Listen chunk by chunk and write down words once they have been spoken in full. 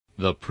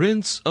The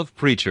Prince of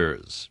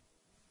Preachers.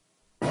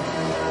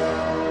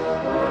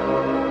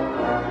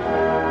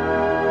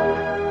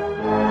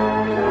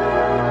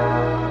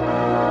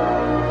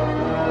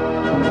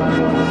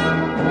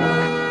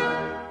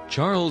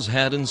 Charles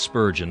Haddon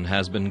Spurgeon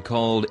has been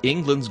called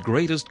England's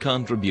greatest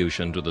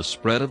contribution to the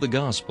spread of the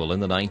gospel in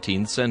the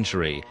 19th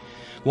century.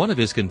 One of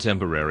his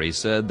contemporaries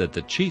said that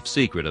the chief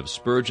secret of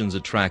Spurgeon's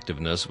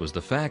attractiveness was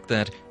the fact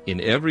that, in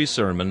every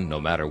sermon,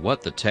 no matter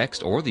what the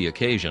text or the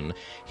occasion,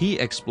 he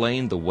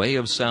explained the way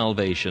of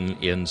salvation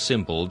in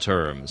simple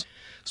terms.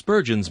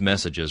 Spurgeon's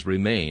messages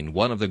remain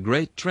one of the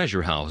great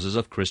treasure houses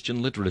of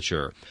Christian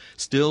literature,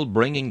 still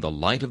bringing the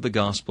light of the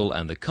gospel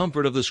and the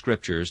comfort of the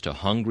Scriptures to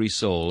hungry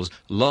souls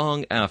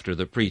long after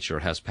the preacher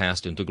has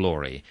passed into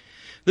glory.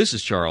 This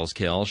is Charles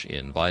Kelsch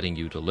inviting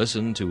you to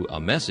listen to a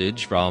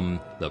message from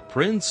the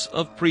Prince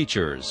of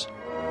Preachers.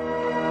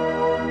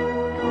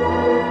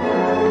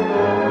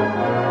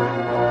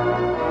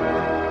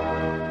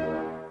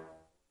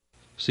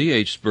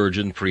 C.H.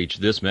 Spurgeon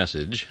preached this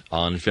message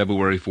on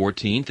February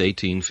 14,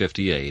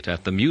 1858,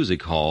 at the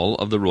Music Hall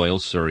of the Royal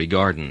Surrey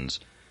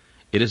Gardens.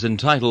 It is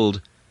entitled,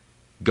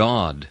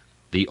 God,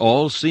 the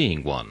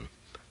All-Seeing One.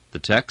 The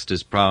text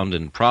is found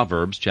in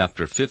Proverbs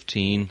chapter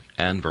 15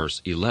 and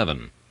verse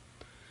 11.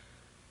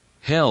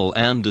 Hell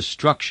and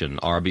destruction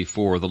are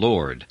before the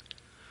Lord.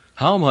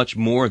 How much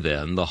more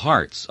then the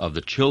hearts of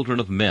the children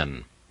of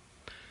men?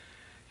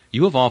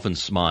 You have often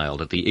smiled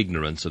at the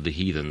ignorance of the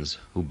heathens,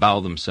 who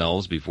bow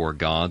themselves before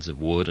gods of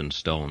wood and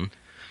stone.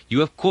 You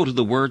have quoted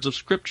the words of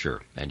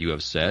Scripture, and you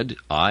have said,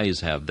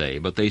 Eyes have they,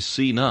 but they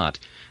see not.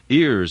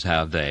 Ears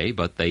have they,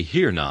 but they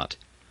hear not.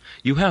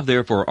 You have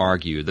therefore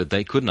argued that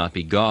they could not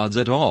be gods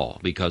at all,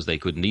 because they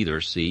could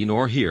neither see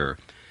nor hear.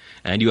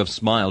 And you have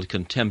smiled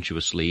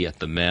contemptuously at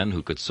the men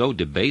who could so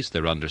debase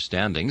their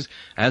understandings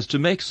as to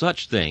make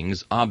such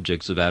things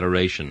objects of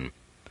adoration.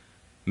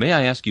 May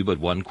I ask you but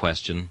one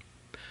question?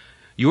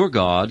 Your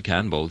God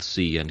can both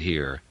see and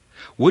hear.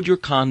 Would your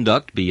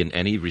conduct be in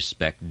any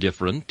respect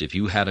different if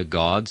you had a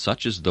God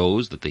such as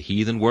those that the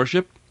heathen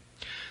worship?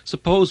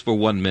 Suppose for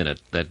 1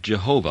 minute that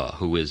Jehovah,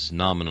 who is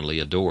nominally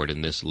adored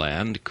in this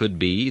land, could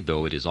be,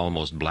 though it is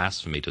almost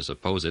blasphemy to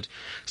suppose it,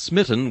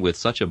 smitten with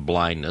such a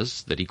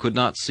blindness that he could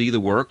not see the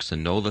works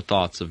and know the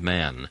thoughts of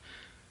man.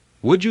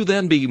 Would you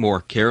then be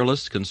more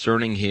careless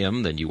concerning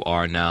him than you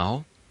are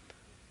now?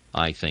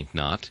 I think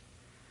not.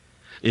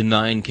 In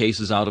 9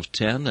 cases out of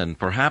 10, and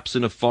perhaps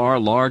in a far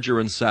larger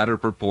and sadder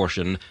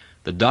proportion,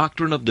 the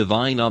doctrine of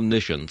divine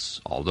omniscience,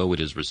 although it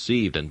is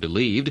received and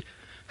believed,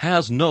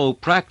 has no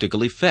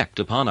practical effect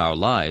upon our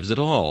lives at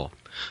all.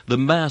 The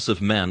mass of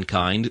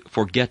mankind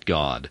forget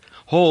God.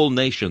 Whole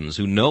nations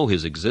who know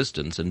his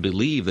existence and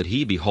believe that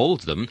he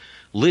beholds them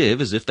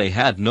live as if they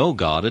had no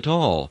God at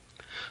all.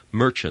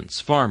 Merchants,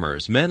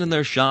 farmers, men in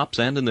their shops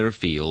and in their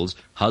fields,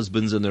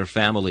 husbands in their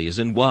families,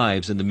 and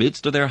wives in the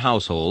midst of their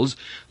households,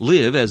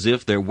 live as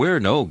if there were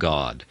no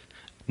God.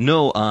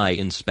 No eye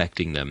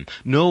inspecting them,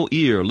 no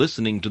ear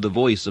listening to the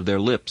voice of their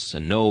lips,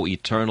 and no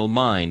eternal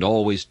mind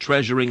always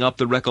treasuring up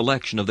the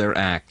recollection of their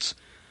acts.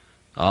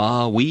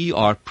 Ah, we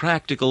are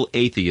practical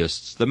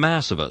atheists, the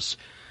mass of us.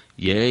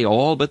 Yea,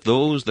 all but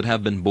those that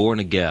have been born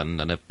again,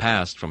 and have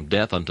passed from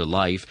death unto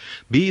life,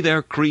 be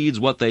their creeds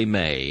what they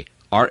may,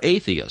 are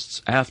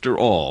atheists, after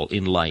all,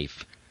 in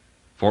life.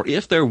 For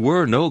if there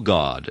were no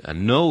God,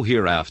 and no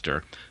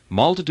hereafter,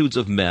 multitudes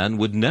of men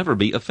would never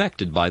be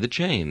affected by the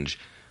change.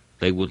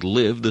 They would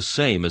live the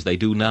same as they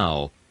do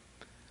now.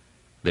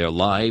 Their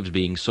lives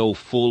being so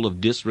full of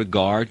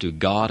disregard to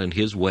God and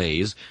his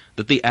ways,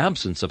 that the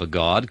absence of a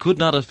God could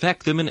not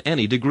affect them in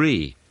any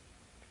degree.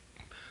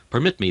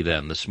 Permit me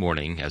then this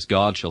morning, as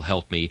God shall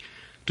help me,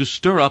 to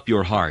stir up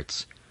your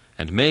hearts,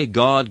 and may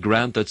God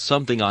grant that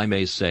something I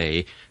may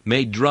say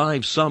may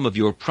drive some of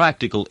your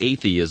practical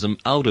atheism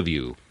out of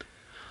you.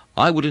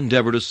 I would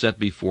endeavor to set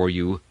before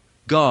you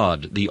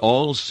God, the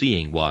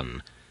all-seeing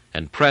one,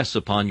 and press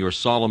upon your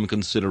solemn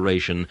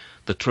consideration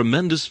the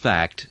tremendous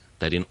fact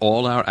that in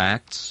all our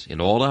acts,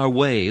 in all our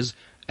ways,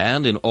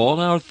 and in all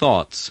our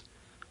thoughts,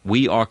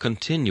 we are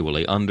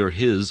continually under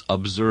his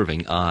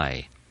observing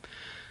eye.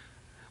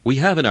 We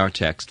have in our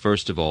text,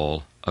 first of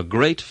all, a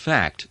great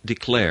fact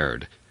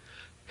declared.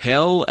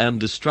 Hell and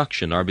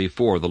destruction are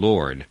before the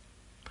Lord.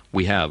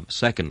 We have,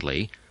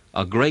 secondly,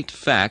 a great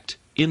fact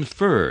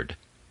inferred.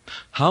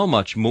 How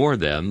much more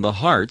then the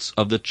hearts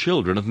of the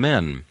children of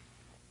men?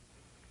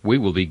 We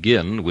will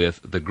begin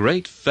with the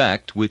great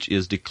fact which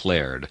is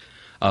declared,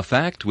 a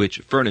fact which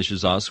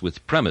furnishes us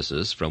with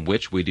premises from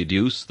which we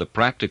deduce the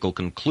practical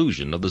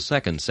conclusion of the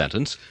second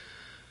sentence.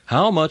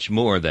 How much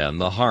more then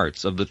the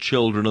hearts of the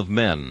children of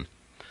men?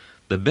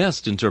 The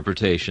best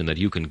interpretation that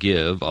you can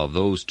give of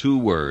those 2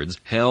 words,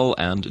 hell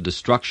and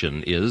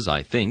destruction, is,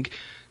 I think,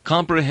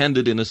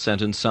 comprehended in a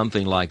sentence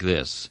something like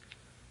this.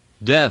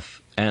 Death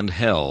and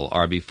hell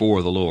are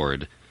before the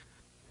Lord.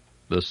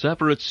 The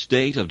separate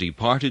state of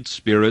departed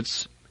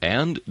spirits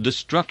and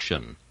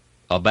destruction,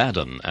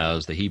 Abaddon,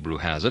 as the Hebrew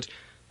has it,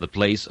 the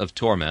place of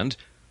torment,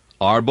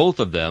 are both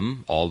of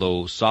them,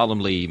 although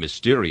solemnly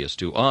mysterious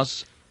to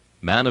us,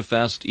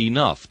 manifest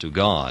enough to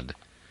God.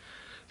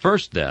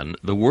 First, then,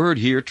 the word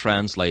here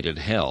translated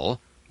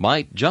hell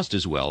might just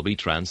as well be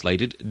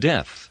translated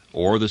death,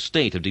 or the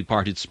state of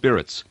departed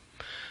spirits.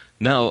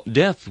 Now,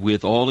 death,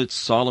 with all its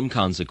solemn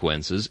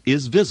consequences,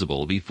 is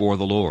visible before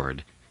the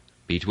Lord.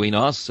 Between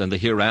us and the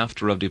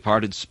hereafter of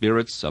departed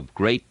spirits a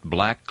great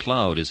black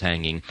cloud is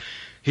hanging.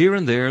 Here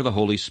and there the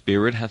Holy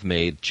Spirit hath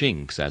made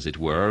chinks, as it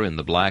were, in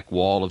the black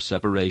wall of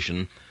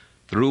separation,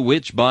 through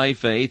which by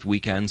faith we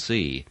can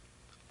see.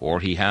 For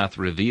he hath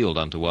revealed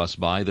unto us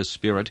by the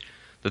Spirit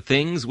the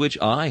things which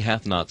eye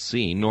hath not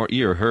seen, nor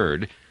ear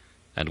heard,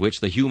 and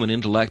which the human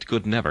intellect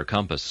could never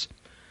compass.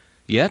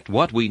 Yet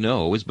what we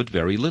know is but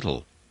very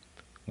little.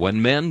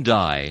 When men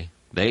die,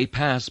 they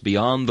pass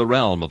beyond the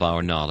realm of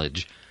our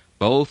knowledge.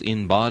 Both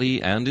in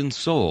body and in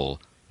soul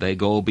they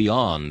go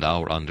beyond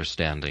our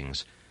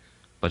understandings.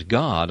 But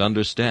God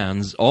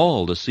understands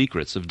all the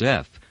secrets of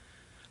death.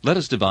 Let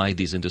us divide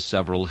these into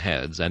several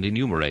heads and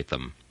enumerate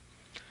them.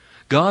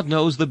 God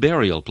knows the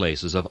burial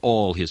places of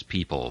all his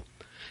people.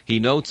 He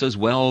notes as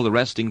well the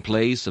resting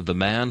place of the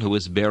man who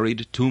is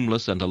buried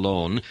tombless and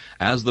alone,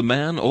 as the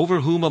man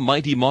over whom a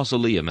mighty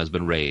mausoleum has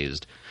been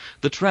raised,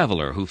 the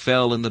traveler who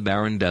fell in the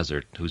barren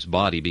desert, whose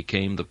body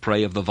became the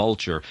prey of the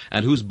vulture,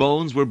 and whose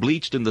bones were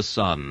bleached in the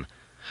sun,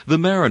 the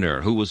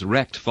mariner who was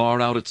wrecked far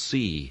out at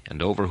sea,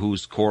 and over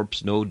whose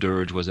corpse no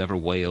dirge was ever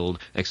wailed,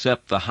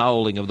 except the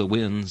howling of the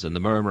winds and the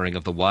murmuring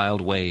of the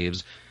wild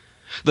waves,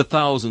 the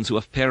thousands who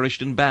have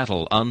perished in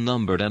battle,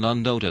 unnumbered and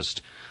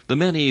unnoticed, the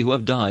many who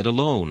have died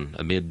alone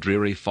amid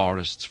dreary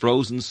forests,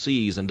 frozen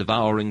seas, and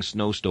devouring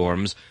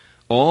snowstorms,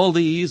 all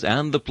these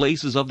and the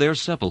places of their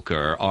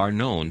sepulchre are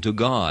known to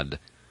God.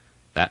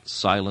 That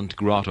silent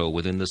grotto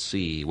within the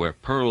sea, where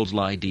pearls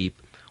lie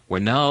deep,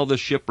 where now the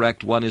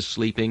shipwrecked one is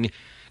sleeping,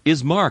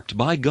 is marked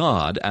by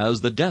God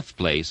as the death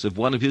place of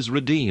one of his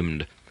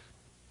redeemed.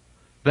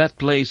 That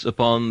place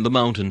upon the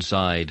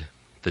mountainside,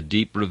 the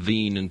deep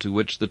ravine into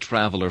which the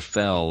traveler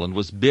fell and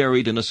was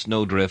buried in a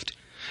snowdrift,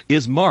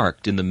 is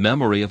marked in the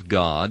memory of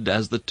God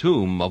as the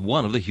tomb of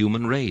one of the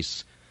human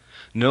race.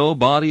 No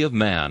body of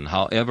man,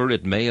 however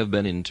it may have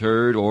been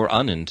interred or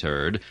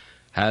uninterred,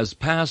 has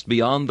passed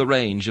beyond the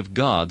range of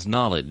God's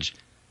knowledge.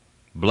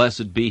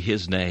 Blessed be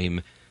his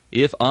name.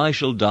 If I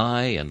shall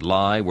die and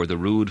lie where the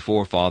rude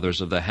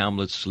forefathers of the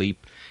hamlet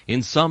sleep,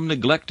 in some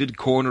neglected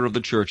corner of the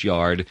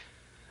churchyard,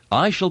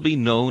 I shall be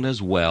known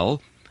as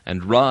well,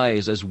 and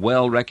rise as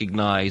well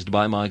recognized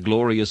by my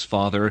glorious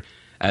Father,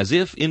 as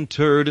if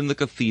interred in the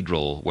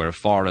cathedral, where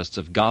forests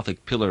of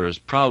Gothic pillars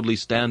proudly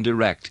stand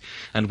erect,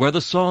 and where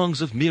the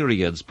songs of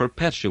myriads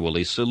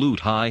perpetually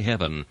salute high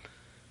heaven.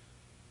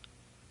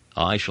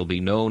 I shall be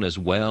known as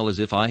well as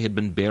if I had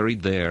been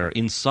buried there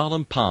in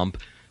solemn pomp,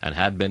 and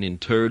had been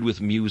interred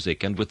with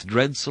music and with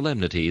dread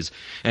solemnities,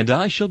 and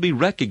I shall be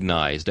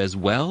recognized as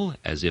well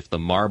as if the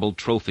marble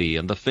trophy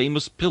and the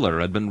famous pillar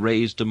had been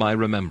raised to my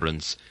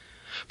remembrance.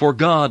 For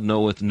God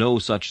knoweth no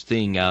such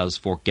thing as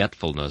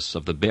forgetfulness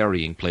of the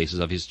burying places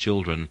of his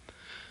children.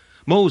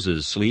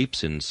 Moses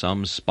sleeps in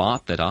some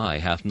spot that eye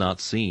hath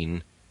not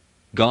seen.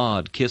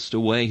 God kissed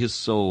away his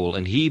soul,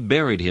 and he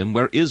buried him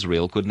where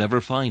Israel could never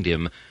find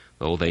him,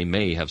 though they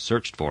may have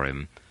searched for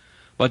him.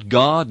 But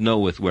God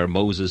knoweth where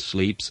Moses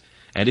sleeps,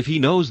 and if he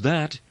knows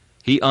that,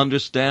 he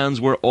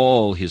understands where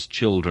all his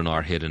children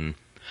are hidden.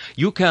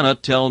 You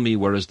cannot tell me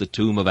where is the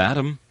tomb of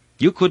Adam.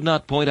 You could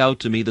not point out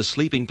to me the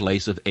sleeping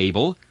place of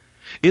Abel.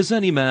 Is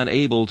any man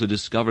able to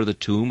discover the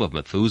tomb of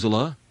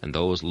Methuselah, and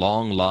those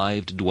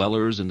long-lived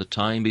dwellers in the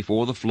time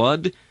before the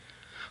flood?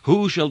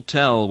 Who shall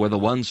tell where the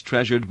once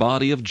treasured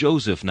body of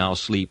Joseph now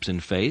sleeps in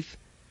faith?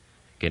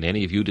 Can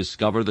any of you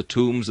discover the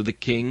tombs of the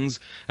kings,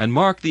 and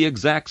mark the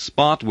exact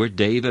spot where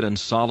David and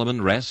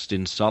Solomon rest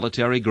in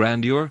solitary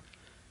grandeur?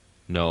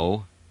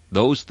 No,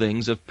 those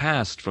things have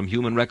passed from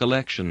human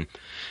recollection,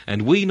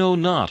 and we know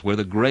not where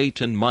the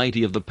great and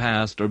mighty of the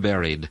past are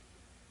buried.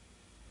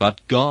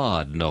 But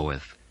God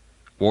knoweth,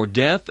 for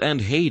death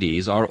and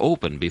Hades are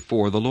open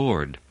before the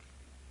Lord.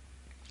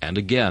 And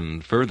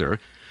again, further,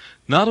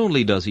 not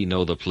only does he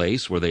know the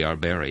place where they are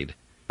buried,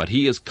 but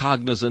he is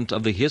cognizant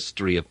of the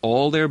history of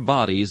all their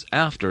bodies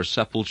after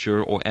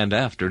sepulture and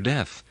after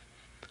death.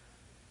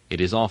 It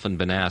has often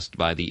been asked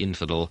by the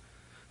infidel,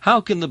 how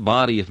can the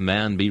body of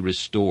man be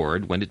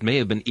restored when it may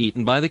have been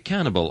eaten by the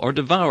cannibal or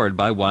devoured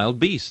by wild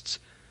beasts?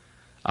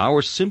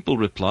 Our simple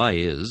reply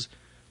is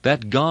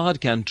that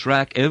God can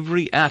track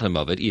every atom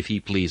of it if he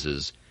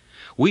pleases.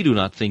 We do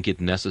not think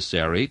it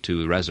necessary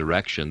to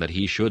resurrection that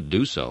he should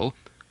do so.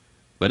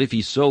 But if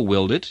he so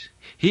willed it,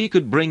 he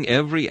could bring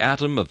every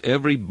atom of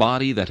every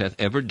body that hath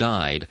ever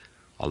died,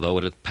 although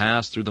it hath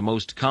passed through the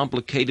most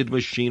complicated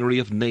machinery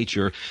of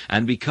nature,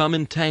 and become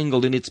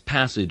entangled in its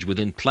passage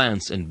within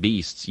plants and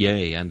beasts,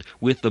 yea, and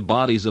with the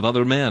bodies of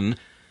other men,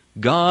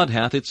 God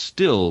hath it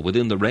still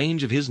within the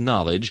range of his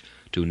knowledge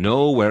to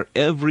know where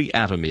every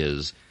atom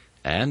is,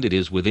 and it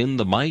is within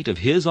the might of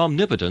his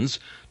omnipotence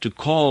to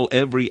call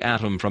every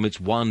atom from its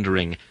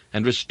wandering,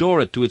 and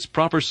restore it to its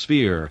proper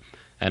sphere,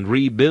 and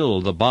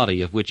rebuild the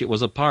body of which it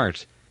was a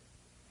part.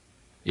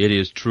 It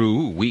is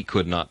true, we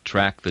could not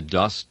track the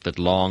dust that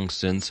long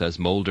since has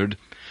mouldered.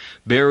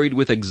 Buried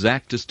with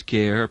exactest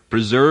care,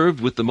 preserved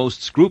with the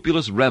most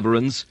scrupulous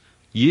reverence,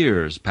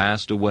 years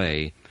passed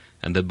away,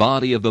 and the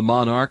body of the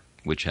monarch,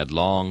 which had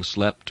long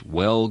slept,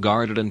 well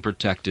guarded and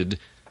protected,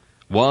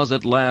 was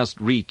at last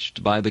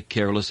reached by the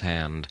careless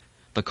hand.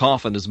 The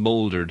coffin is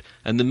mouldered,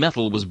 and the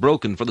metal was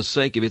broken for the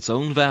sake of its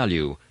own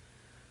value.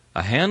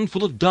 A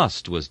handful of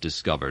dust was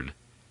discovered,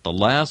 the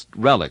last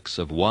relics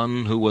of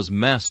one who was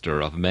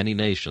master of many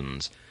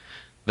nations.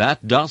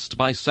 That dust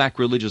by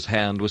sacrilegious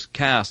hand was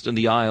cast in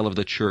the aisle of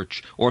the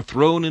church, or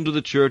thrown into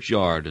the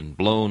churchyard and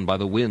blown by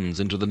the winds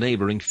into the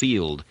neighboring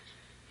field.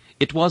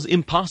 It was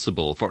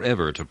impossible for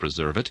ever to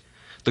preserve it.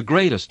 The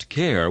greatest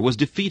care was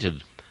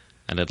defeated,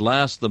 and at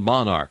last the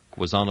monarch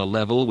was on a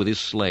level with his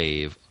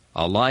slave,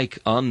 alike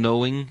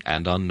unknowing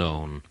and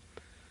unknown.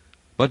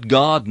 But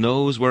God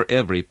knows where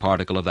every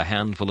particle of the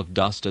handful of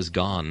dust has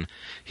gone.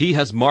 He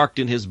has marked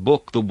in his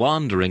book the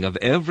wandering of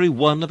every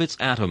one of its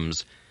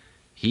atoms.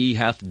 He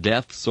hath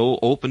death so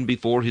open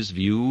before his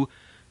view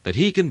that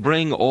he can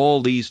bring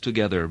all these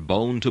together,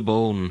 bone to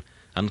bone,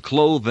 and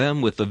clothe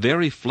them with the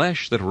very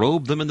flesh that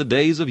robed them in the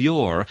days of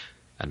yore,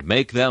 and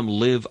make them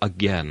live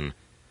again.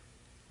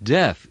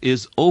 Death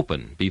is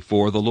open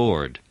before the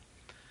Lord.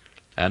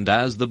 And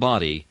as the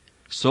body,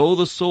 so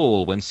the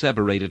soul, when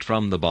separated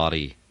from the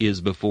body, is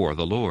before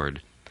the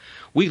Lord.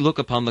 We look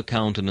upon the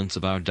countenance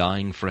of our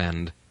dying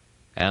friend,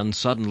 and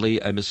suddenly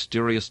a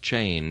mysterious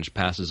change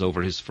passes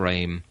over his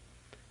frame.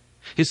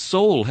 His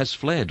soul has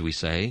fled, we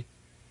say.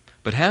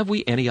 But have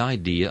we any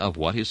idea of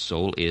what his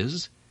soul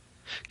is?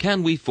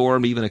 Can we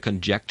form even a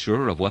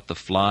conjecture of what the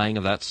flying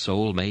of that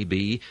soul may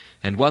be,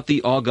 and what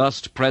the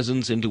august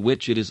presence into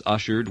which it is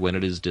ushered when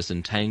it is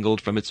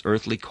disentangled from its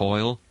earthly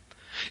coil?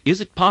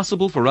 Is it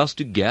possible for us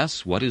to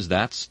guess what is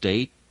that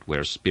state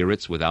where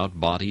spirits without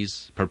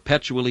bodies,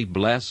 perpetually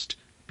blessed,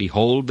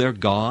 behold their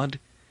God?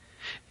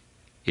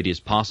 It is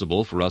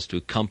possible for us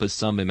to compass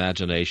some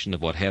imagination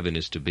of what heaven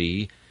is to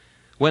be,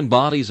 when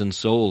bodies and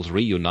souls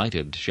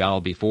reunited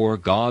shall before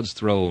God's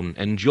throne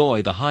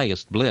enjoy the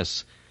highest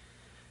bliss.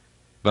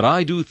 But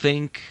I do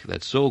think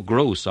that so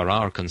gross are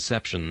our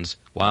conceptions,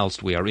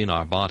 whilst we are in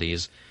our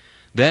bodies,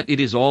 that it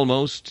is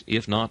almost,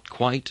 if not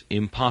quite,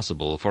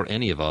 impossible for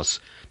any of us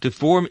to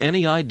form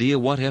any idea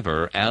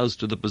whatever as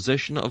to the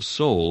position of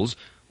souls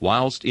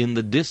whilst in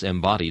the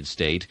disembodied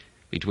state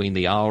between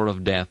the hour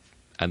of death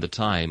and the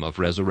time of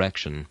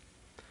resurrection.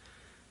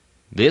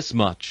 This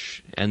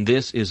much, and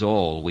this is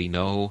all we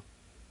know: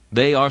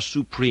 they are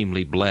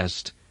supremely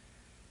blessed,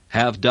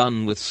 have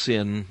done with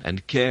sin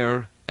and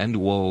care and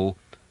woe,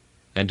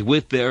 and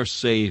with their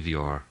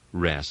Savior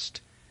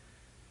rest.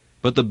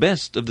 But the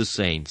best of the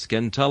saints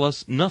can tell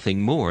us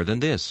nothing more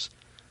than this: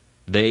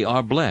 they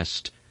are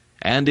blessed,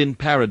 and in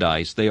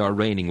paradise they are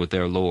reigning with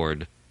their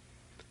Lord.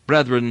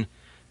 Brethren,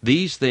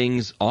 these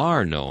things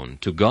are known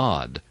to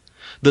God.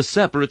 The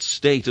separate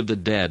state of the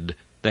dead,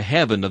 the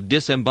heaven of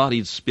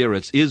disembodied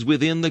spirits, is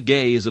within the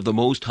gaze of the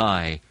Most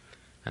High,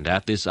 and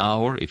at this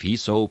hour, if he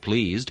so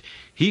pleased,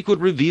 he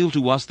could reveal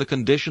to us the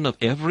condition of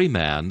every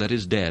man that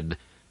is dead,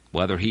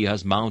 whether he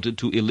has mounted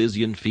to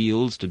Elysian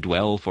fields to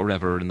dwell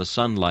forever in the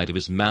sunlight of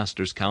his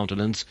Master's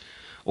countenance,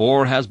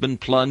 or has been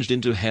plunged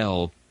into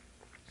hell,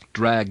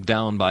 dragged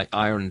down by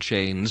iron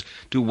chains,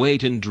 to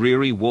wait in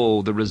dreary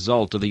woe the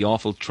result of the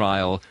awful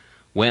trial,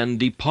 when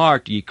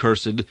 "Depart, ye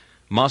cursed,"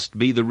 must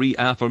be the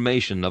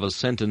reaffirmation of a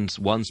sentence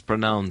once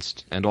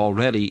pronounced and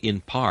already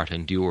in part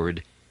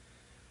endured.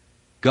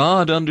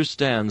 God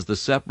understands the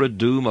separate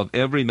doom of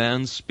every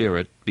man's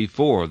spirit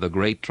before the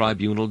great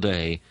tribunal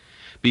day,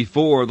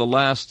 before the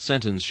last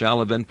sentence shall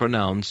have been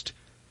pronounced.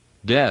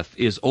 Death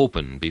is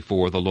open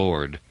before the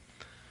Lord.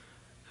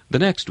 The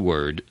next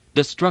word,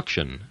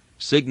 destruction,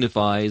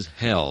 signifies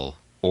hell,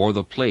 or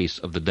the place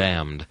of the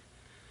damned.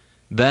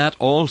 That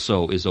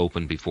also is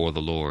open before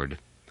the Lord.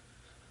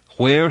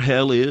 Where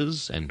hell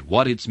is, and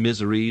what its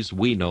miseries,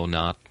 we know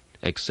not,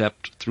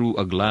 except through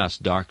a glass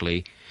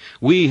darkly.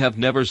 We have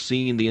never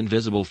seen the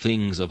invisible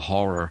things of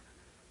horror.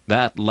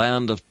 That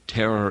land of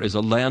terror is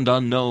a land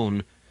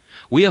unknown.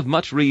 We have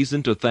much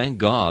reason to thank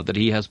God that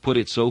he has put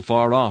it so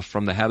far off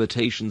from the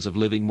habitations of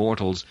living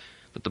mortals,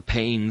 that the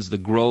pains, the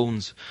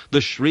groans,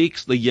 the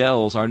shrieks, the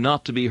yells are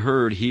not to be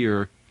heard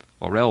here,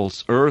 or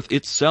else earth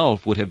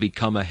itself would have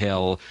become a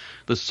hell,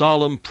 the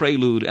solemn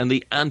prelude and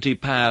the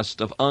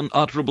antepast of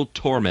unutterable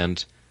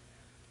torment.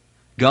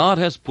 God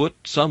has put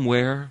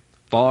somewhere,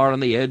 far on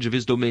the edge of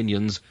his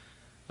dominions,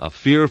 a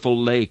fearful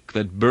lake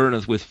that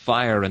burneth with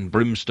fire and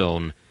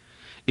brimstone.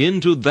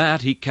 Into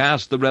that he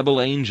cast the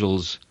rebel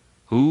angels,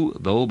 who,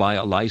 though by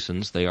a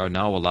license they are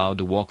now allowed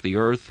to walk the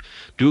earth,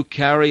 do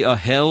carry a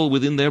hell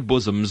within their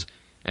bosoms,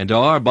 and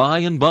are by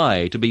and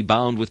by to be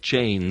bound with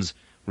chains,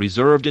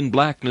 reserved in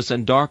blackness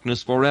and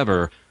darkness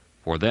forever,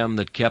 for them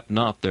that kept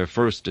not their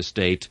first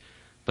estate,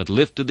 but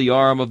lifted the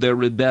arm of their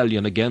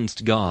rebellion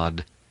against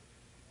God.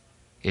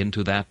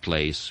 Into that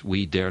place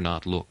we dare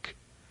not look.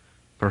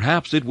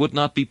 Perhaps it would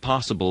not be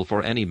possible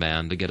for any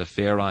man to get a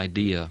fair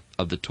idea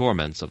of the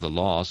torments of the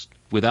lost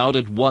without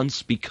at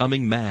once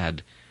becoming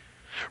mad.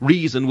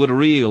 Reason would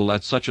reel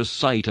at such a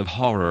sight of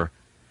horror.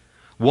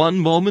 One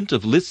moment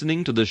of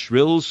listening to the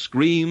shrill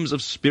screams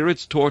of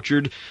spirits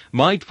tortured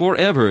might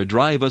forever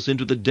drive us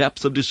into the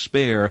depths of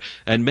despair,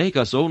 and make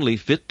us only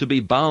fit to be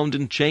bound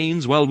in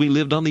chains while we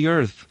lived on the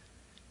earth.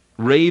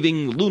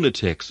 Raving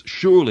lunatics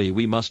surely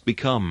we must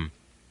become.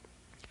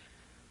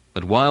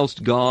 But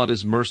whilst God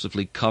has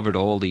mercifully covered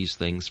all these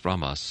things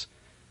from us,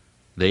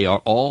 they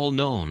are all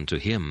known to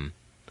him.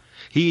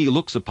 He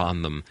looks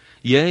upon them.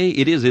 Yea,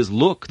 it is his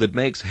look that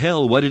makes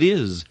hell what it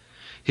is.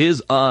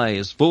 His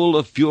eyes, full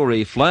of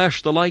fury,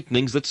 flash the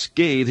lightnings that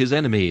scathe his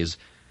enemies.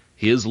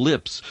 His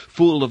lips,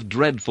 full of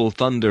dreadful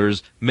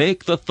thunders,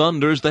 make the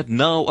thunders that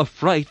now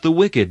affright the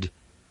wicked.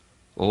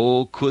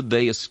 Oh, could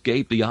they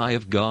escape the eye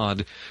of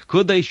God,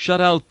 could they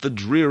shut out the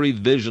dreary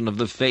vision of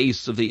the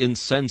face of the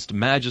incensed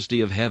majesty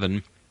of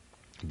heaven,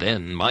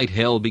 then might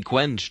hell be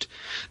quenched,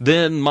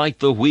 then might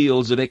the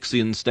wheels of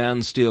Ixion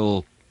stand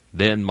still,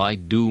 then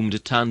might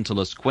doomed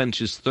Tantalus quench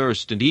his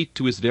thirst and eat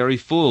to his very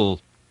full.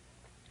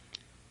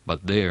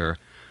 But there,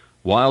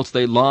 whilst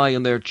they lie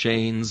in their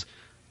chains,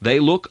 they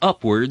look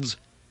upwards,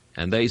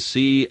 and they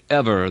see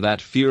ever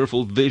that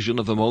fearful vision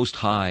of the Most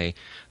High,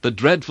 the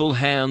dreadful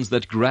hands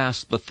that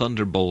grasp the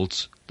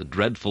thunderbolts, the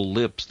dreadful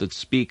lips that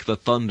speak the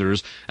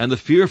thunders, and the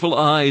fearful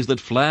eyes that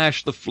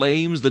flash the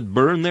flames that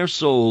burn their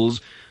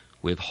souls,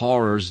 with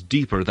horrors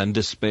deeper than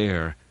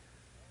despair.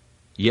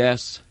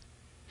 Yes,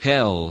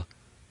 hell,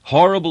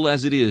 horrible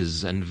as it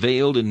is, and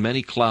veiled in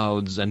many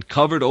clouds, and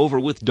covered over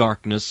with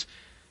darkness,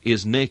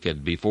 is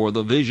naked before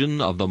the vision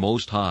of the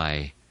Most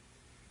High.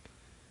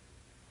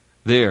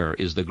 There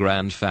is the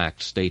grand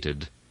fact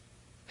stated.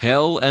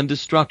 Hell and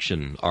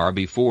destruction are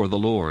before the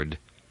Lord.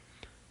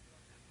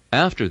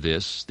 After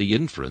this, the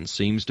inference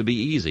seems to be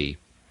easy.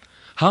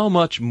 How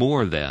much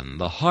more, then,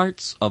 the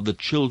hearts of the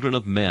children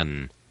of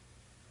men?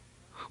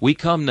 We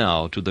come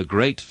now to the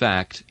great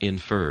fact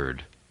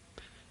inferred.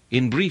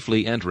 In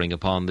briefly entering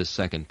upon this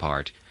second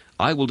part,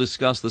 I will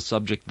discuss the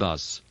subject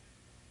thus.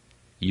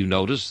 You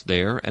notice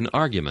there an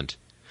argument.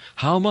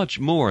 How much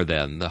more,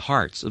 then, the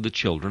hearts of the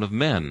children of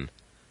men?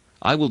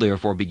 I will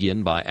therefore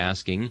begin by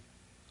asking,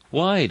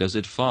 why does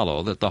it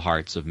follow that the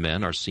hearts of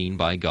men are seen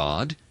by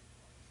God?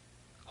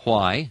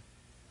 Why,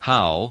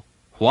 how,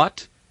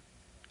 what,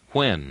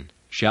 when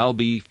shall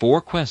be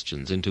 4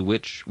 questions into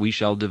which we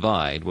shall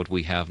divide what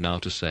we have now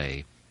to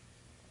say.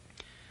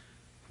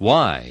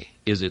 Why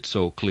is it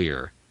so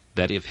clear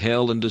that if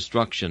hell and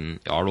destruction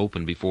are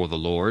open before the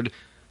Lord,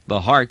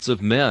 the hearts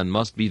of men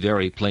must be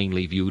very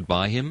plainly viewed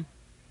by him?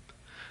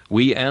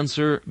 We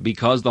answer,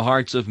 because the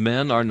hearts of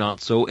men are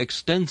not so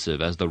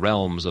extensive as the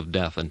realms of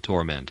death and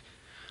torment.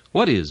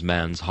 What is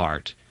man's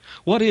heart?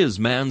 What is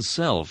man's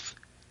self?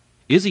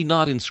 Is he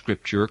not in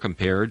Scripture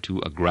compared to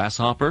a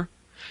grasshopper?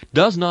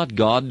 Does not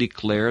God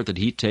declare that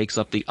he takes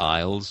up the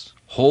isles,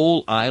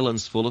 whole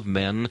islands full of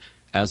men,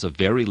 as a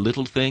very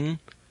little thing?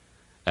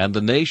 And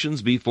the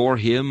nations before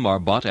him are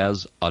but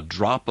as a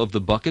drop of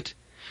the bucket?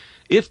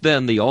 If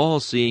then the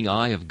all-seeing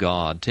eye of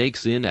God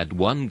takes in at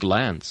one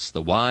glance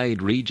the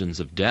wide regions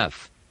of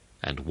death,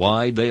 and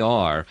wide they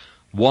are,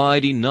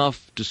 wide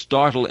enough to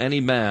startle any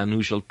man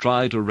who shall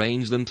try to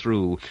range them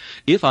through,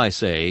 if I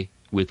say,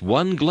 with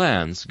one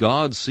glance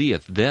God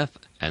seeth death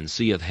and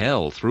seeth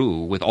hell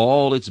through, with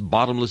all its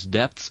bottomless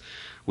depths,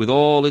 with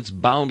all its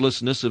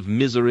boundlessness of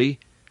misery,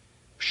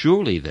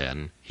 surely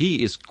then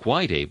he is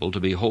quite able to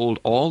behold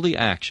all the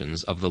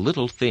actions of the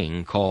little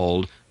thing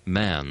called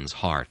man's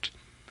heart.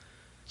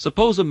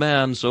 Suppose a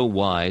man so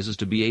wise as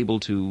to be able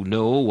to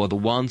know the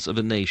wants of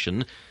a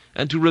nation,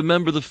 and to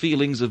remember the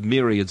feelings of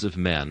myriads of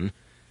men.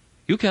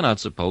 You cannot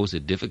suppose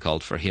it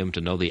difficult for him to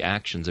know the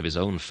actions of his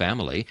own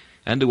family,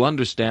 and to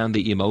understand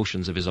the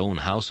emotions of his own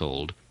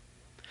household.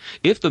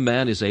 If the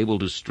man is able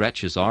to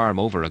stretch his arm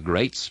over a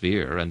great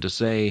sphere, and to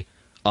say,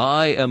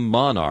 I am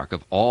monarch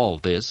of all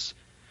this,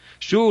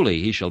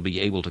 surely he shall be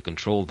able to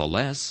control the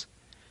less.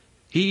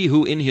 He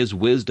who in his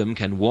wisdom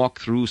can walk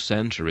through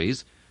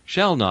centuries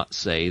shall not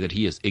say that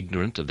he is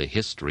ignorant of the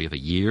history of a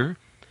year.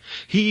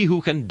 He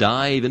who can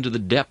dive into the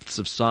depths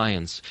of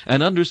science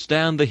and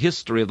understand the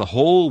history of the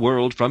whole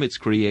world from its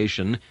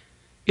creation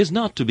is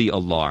not to be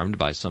alarmed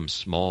by some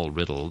small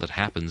riddle that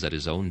happens at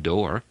his own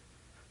door.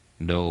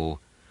 No,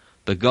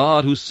 the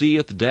God who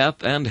seeth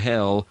death and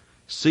hell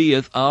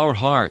seeth our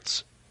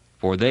hearts,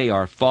 for they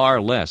are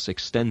far less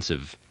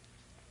extensive.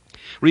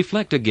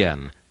 Reflect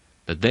again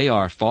that they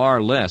are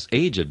far less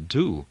aged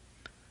too.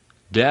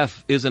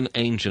 Death is an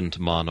ancient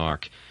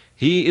monarch.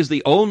 He is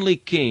the only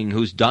king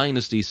whose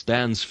dynasty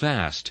stands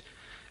fast.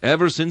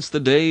 Ever since the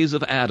days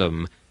of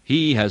Adam,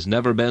 he has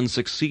never been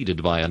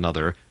succeeded by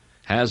another,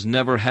 has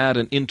never had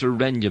an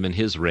interregnum in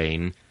his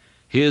reign.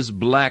 His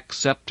black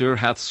scepter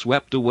hath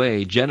swept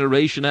away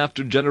generation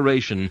after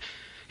generation.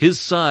 His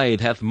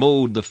scythe hath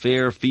mowed the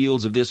fair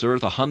fields of this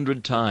earth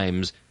 100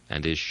 times,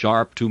 and is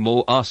sharp to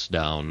mow us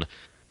down.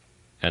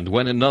 And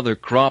when another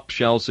crop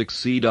shall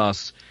succeed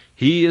us,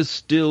 he is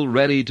still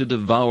ready to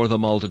devour the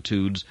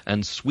multitudes,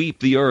 and sweep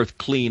the earth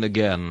clean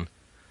again.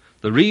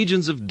 The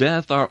regions of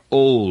death are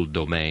old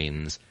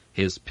domains.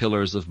 His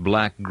pillars of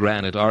black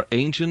granite are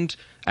ancient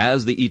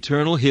as the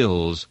eternal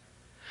hills.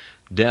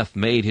 Death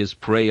made his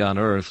prey on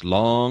earth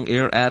long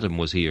ere Adam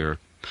was here.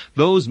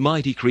 Those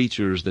mighty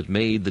creatures that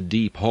made the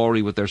deep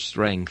hoary with their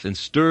strength, and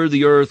stirred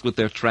the earth with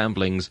their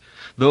tramplings,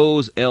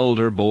 those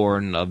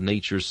elder-born of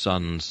nature's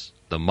sons,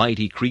 the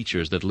mighty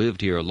creatures that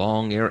lived here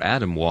long ere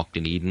Adam walked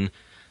in Eden,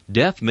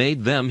 death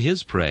made them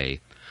his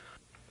prey.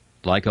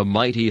 Like a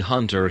mighty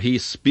hunter, he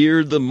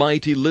speared the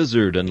mighty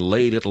lizard and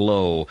laid it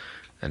low,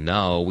 and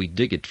now we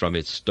dig it from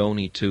its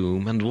stony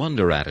tomb and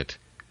wonder at it.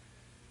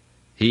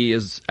 He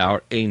is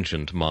our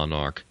ancient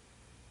monarch.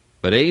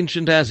 But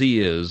ancient as he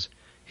is,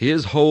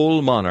 his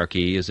whole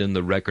monarchy is in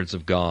the records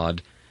of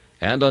God,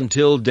 and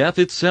until death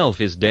itself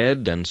is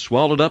dead and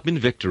swallowed up in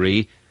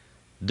victory,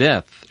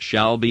 death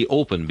shall be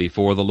open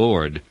before the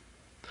Lord.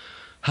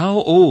 How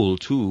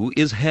old, too,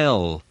 is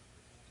hell?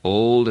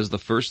 Old as the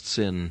first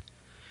sin.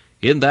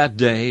 In that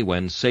day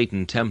when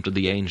Satan tempted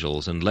the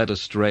angels and led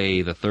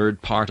astray the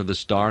third part of the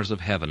stars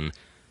of heaven,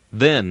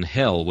 then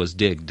hell was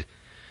digged.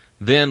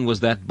 Then was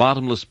that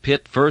bottomless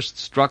pit first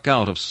struck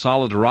out of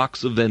solid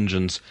rocks of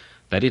vengeance,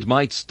 that it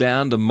might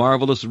stand a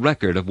marvelous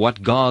record of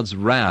what God's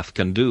wrath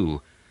can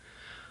do.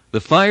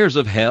 The fires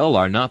of hell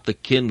are not the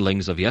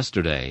kindlings of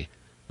yesterday.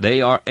 They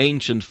are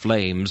ancient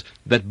flames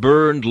that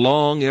burned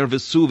long ere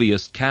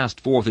Vesuvius cast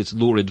forth its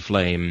lurid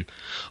flame,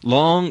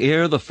 long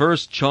ere the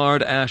first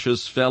charred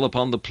ashes fell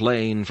upon the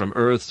plain from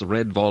earth's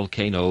red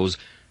volcanoes.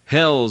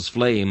 Hell's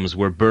flames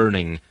were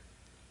burning.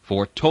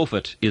 For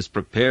Tophet is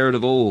prepared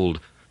of old,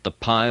 the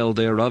pile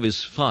thereof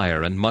is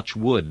fire and much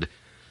wood.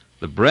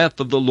 The breath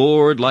of the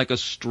Lord like a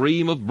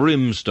stream of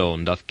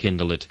brimstone doth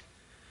kindle it.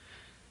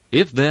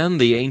 If then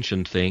the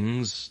ancient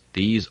things,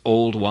 these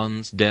old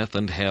ones, death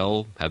and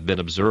hell, have been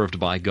observed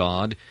by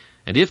God,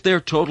 and if their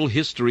total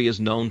history is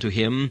known to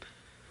him,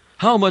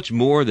 how much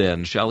more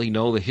then shall he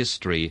know the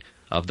history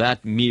of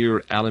that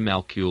mere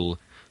animalcule,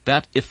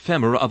 that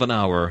ephemera of an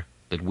hour,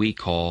 that we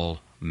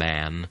call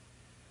man?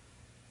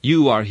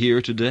 You are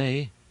here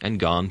today, and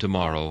gone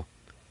tomorrow.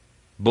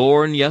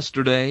 Born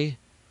yesterday,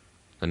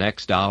 the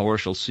next hour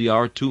shall see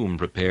our tomb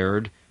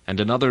prepared, and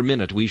another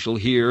minute we shall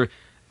hear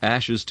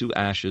ashes to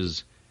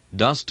ashes,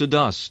 dust to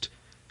dust,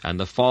 and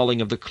the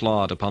falling of the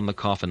clod upon the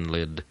coffin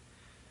lid.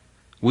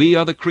 We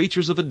are the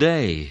creatures of a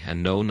day,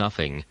 and know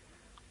nothing.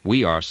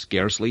 We are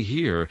scarcely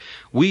here.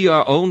 We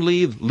are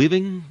only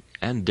living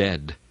and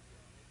dead.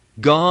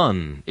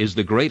 Gone is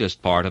the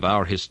greatest part of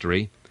our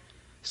history.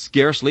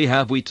 Scarcely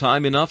have we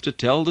time enough to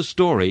tell the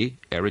story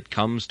ere it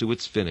comes to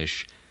its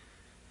finish.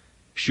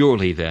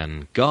 Surely,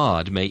 then,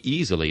 God may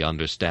easily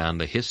understand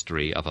the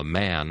history of a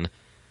man,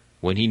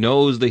 when he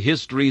knows the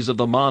histories of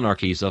the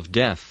monarchies of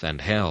death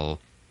and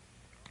hell.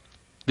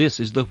 This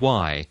is the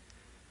why.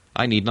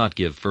 I need not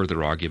give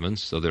further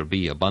arguments, though there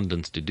be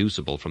abundance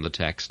deducible from the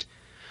text.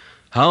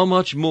 How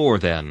much more,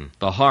 then,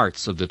 the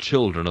hearts of the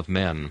children of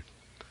men?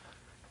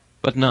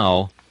 But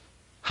now,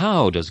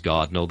 how does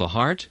God know the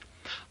heart?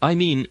 I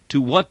mean,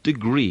 to what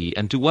degree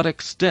and to what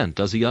extent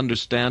does he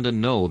understand and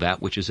know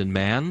that which is in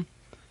man?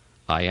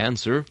 I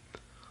answer,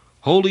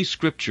 Holy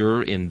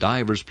Scripture in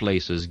divers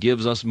places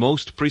gives us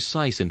most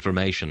precise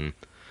information.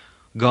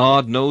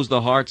 God knows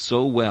the heart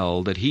so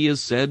well that he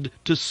is said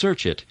to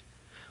search it.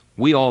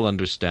 We all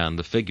understand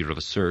the figure of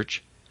a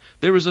search.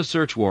 There is a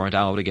search warrant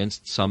out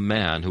against some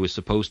man who is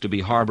supposed to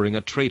be harboring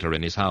a traitor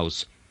in his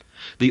house.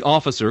 The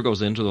officer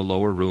goes into the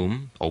lower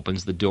room,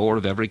 opens the door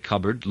of every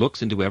cupboard,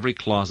 looks into every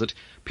closet,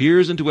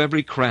 peers into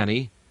every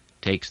cranny,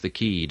 takes the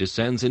key,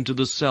 descends into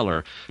the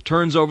cellar,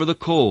 turns over the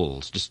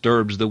coals,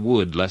 disturbs the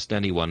wood lest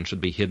anyone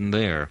should be hidden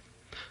there.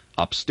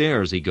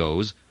 Upstairs he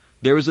goes.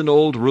 There is an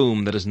old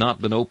room that has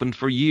not been opened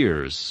for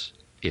years.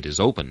 It is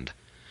opened.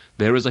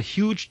 There is a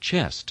huge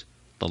chest.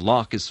 The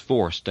lock is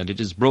forced, and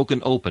it is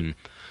broken open.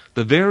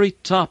 The very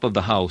top of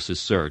the house is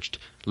searched,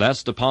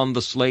 lest upon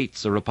the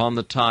slates or upon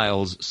the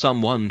tiles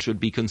someone should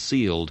be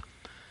concealed.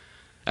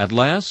 At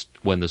last,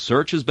 when the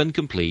search has been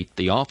complete,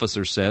 the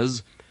officer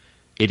says,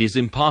 It is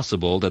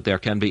impossible that there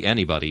can be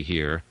anybody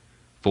here,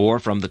 for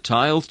from the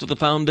tiles to the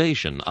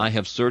foundation I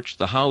have searched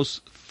the house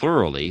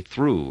thoroughly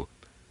through.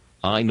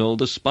 I know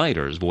the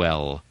spiders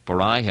well,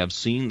 for I have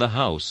seen the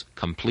house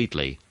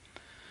completely.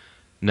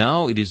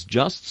 Now it is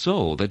just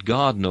so that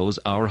God knows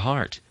our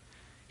heart.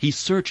 He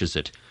searches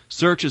it,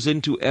 searches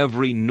into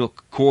every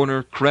nook,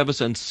 corner, crevice,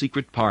 and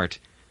secret part.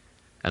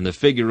 And the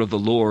figure of the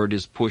Lord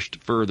is pushed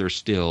further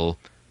still.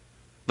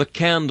 The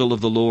candle of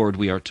the Lord,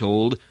 we are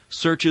told,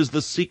 searches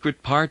the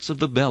secret parts of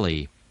the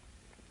belly.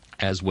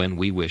 As when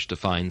we wish to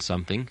find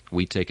something,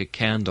 we take a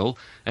candle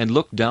and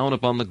look down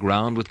upon the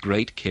ground with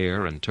great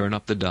care and turn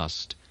up the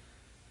dust.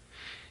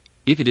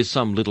 If it is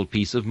some little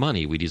piece of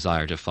money we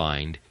desire to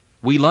find,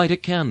 we light a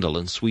candle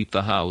and sweep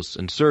the house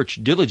and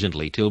search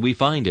diligently till we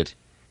find it.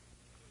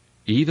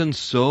 Even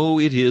so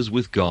it is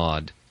with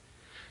God.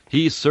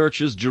 He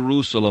searches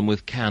Jerusalem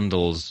with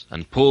candles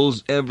and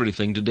pulls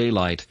everything to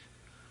daylight.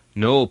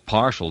 No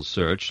partial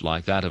search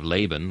like that of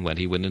Laban when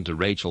he went into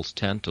Rachel's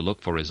tent to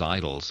look for his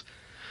idols.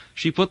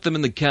 She put them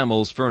in the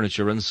camel's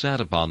furniture and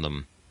sat upon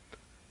them.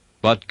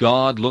 But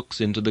God looks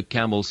into the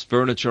camel's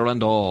furniture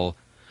and all.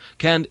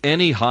 Can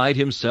any hide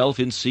himself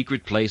in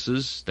secret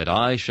places, that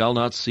I shall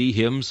not see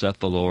him, saith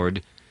the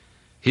Lord?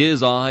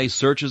 His eye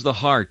searches the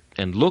heart,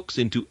 and looks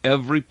into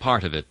every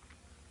part of it.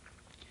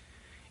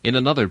 In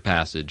another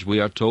passage we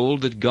are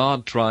told that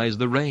God tries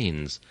the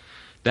reins.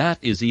 That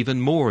is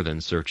even more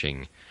than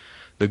searching.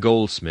 The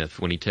goldsmith,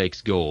 when he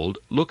takes gold,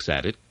 looks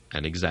at it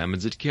and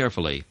examines it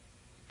carefully.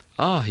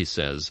 Ah, he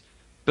says,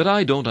 but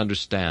I don't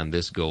understand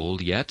this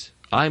gold yet.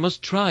 I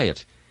must try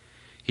it.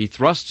 He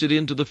thrusts it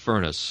into the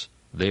furnace.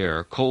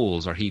 There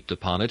coals are heaped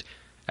upon it,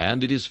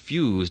 and it is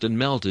fused and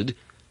melted,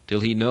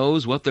 till he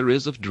knows what there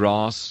is of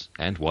dross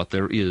and what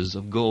there is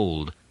of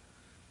gold.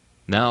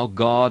 Now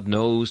God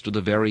knows to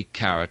the very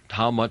carat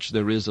how much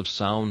there is of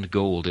sound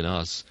gold in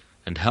us,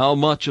 and how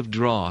much of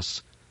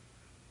dross.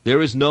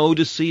 There is no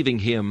deceiving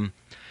him.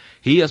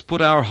 He has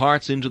put our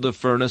hearts into the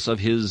furnace of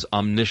his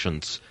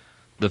omniscience.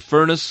 The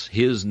furnace,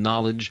 his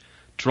knowledge,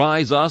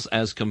 tries us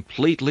as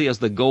completely as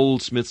the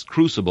goldsmith's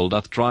crucible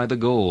doth try the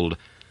gold.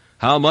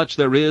 How much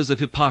there is of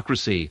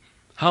hypocrisy,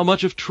 how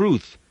much of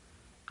truth,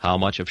 how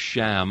much of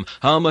sham,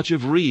 how much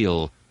of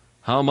real,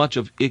 how much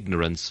of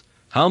ignorance,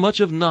 how much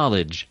of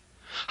knowledge,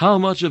 how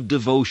much of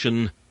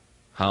devotion,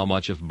 how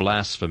much of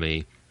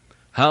blasphemy,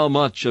 how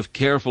much of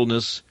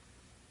carefulness,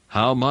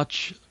 how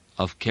much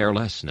of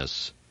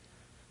carelessness.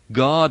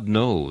 God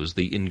knows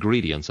the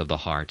ingredients of the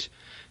heart.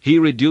 He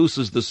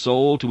reduces the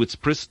soul to its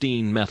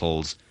pristine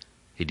metals.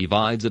 He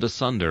divides it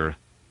asunder.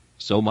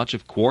 So much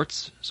of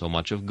quartz, so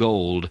much of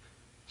gold,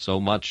 so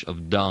much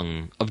of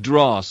dung, of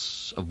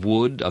dross, of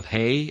wood, of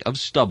hay, of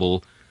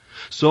stubble,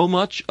 so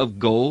much of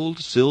gold,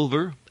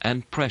 silver,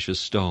 and precious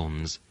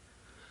stones.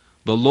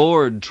 The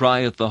Lord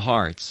trieth the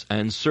hearts,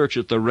 and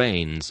searcheth the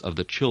reins of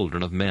the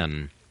children of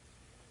men.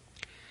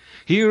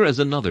 Here is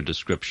another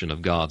description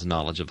of God's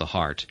knowledge of the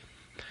heart.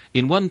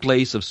 In one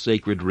place of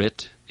sacred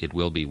writ, it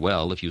will be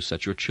well if you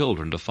set your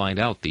children to find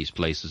out these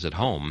places at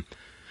home,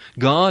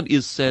 God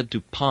is said to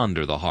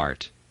ponder the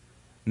heart.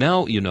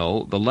 Now, you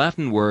know, the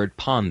Latin word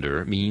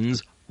ponder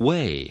means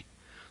weigh.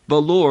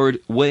 The Lord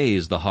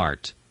weighs the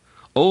heart.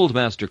 Old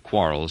Master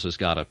Quarles has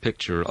got a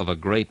picture of a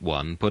great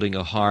one putting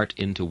a heart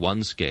into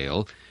one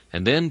scale,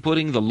 and then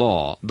putting the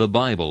law, the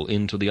Bible,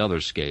 into the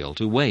other scale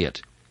to weigh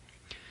it.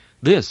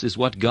 This is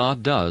what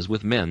God does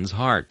with men's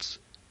hearts.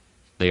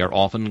 They are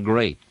often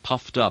great,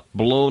 puffed up,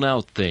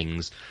 blown-out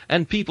things,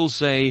 and people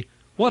say,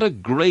 "What a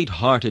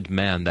great-hearted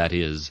man that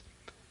is!"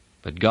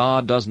 But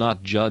God does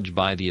not judge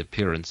by the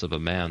appearance of a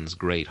man's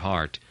great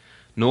heart,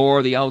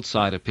 nor the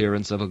outside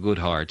appearance of a good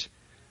heart.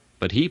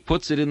 But he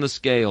puts it in the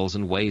scales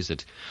and weighs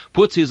it,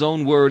 puts his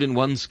own word in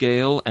one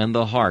scale and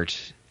the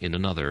heart in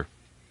another.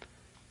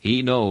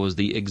 He knows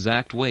the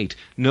exact weight,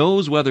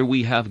 knows whether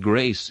we have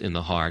grace in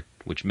the heart,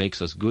 which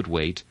makes us good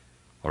weight,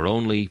 or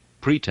only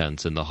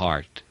pretense in the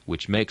heart,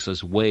 which makes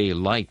us weigh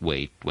light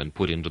weight when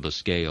put into the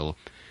scale.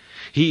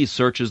 He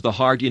searches the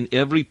heart in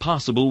every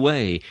possible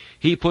way.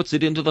 He puts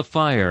it into the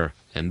fire,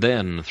 and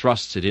then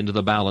thrusts it into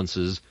the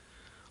balances.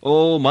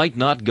 Oh, might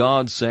not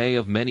God say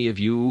of many of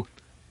you,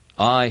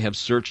 "I have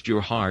searched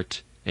your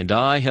heart, and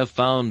I have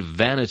found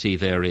vanity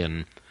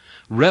therein.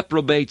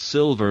 Reprobate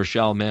silver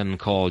shall men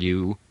call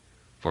you,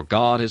 for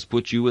God has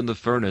put you in the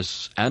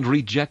furnace, and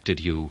rejected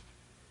you."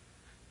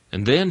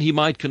 And then he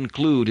might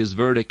conclude his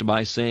verdict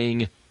by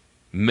saying,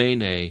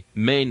 "Mene,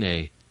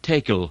 mene,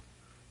 tekel,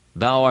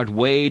 thou art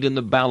weighed in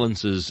the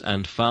balances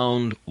and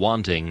found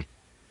wanting."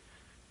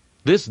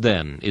 This,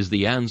 then, is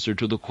the answer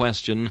to the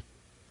question,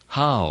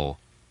 how?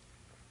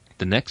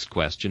 The next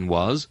question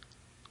was,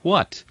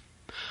 what?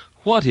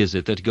 What is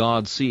it that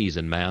God sees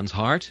in man's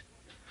heart?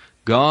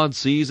 God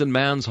sees in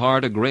man's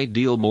heart a great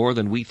deal more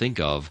than we think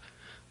of.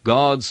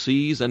 God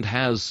sees and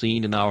has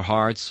seen in our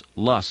hearts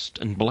lust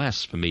and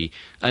blasphemy,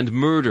 and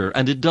murder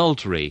and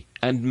adultery,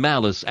 and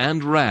malice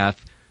and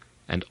wrath,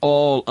 and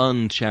all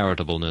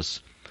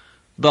uncharitableness.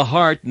 The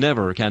heart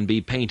never can be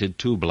painted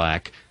too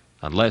black,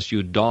 unless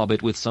you daub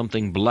it with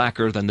something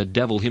blacker than the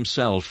devil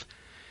himself.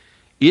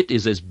 It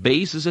is as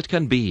base as it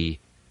can be.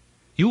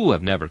 You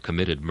have never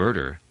committed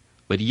murder,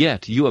 but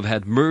yet you have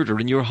had murder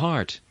in your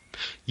heart.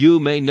 You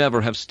may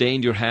never have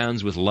stained your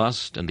hands with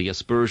lust and the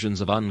aspersions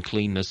of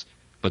uncleanness,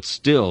 but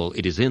still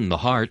it is in the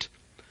heart.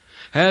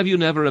 Have you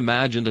never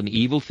imagined an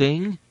evil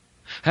thing?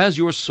 Has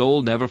your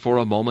soul never for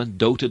a moment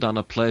doted on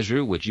a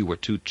pleasure which you were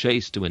too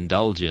chaste to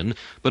indulge in,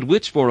 but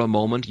which for a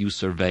moment you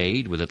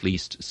surveyed with at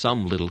least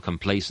some little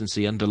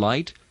complacency and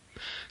delight?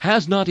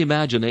 Has not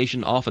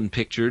imagination often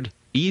pictured,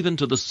 even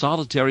to the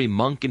solitary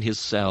monk in his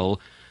cell,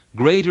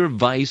 greater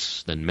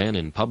vice than men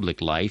in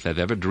public life have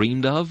ever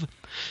dreamed of?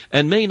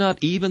 And may not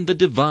even the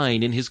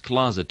divine in his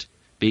closet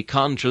be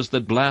conscious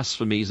that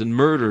blasphemies and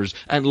murders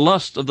and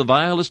lust of the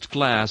vilest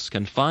class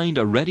can find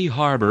a ready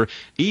harbor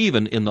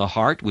even in the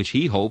heart which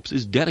he hopes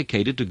is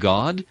dedicated to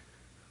God?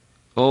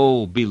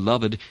 Oh,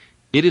 beloved,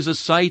 it is a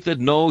sight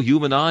that no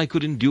human eye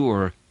could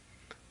endure.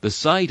 The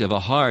sight of a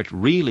heart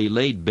really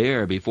laid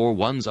bare before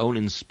one's own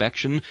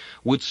inspection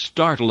would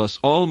startle us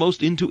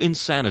almost into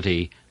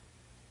insanity.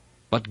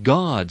 But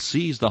God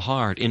sees the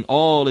heart in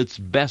all its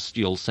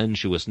bestial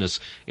sensuousness,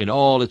 in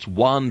all its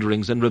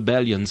wanderings and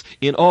rebellions,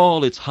 in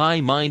all its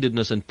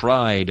high-mindedness and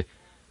pride.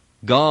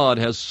 God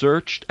has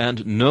searched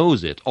and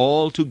knows it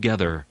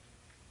altogether.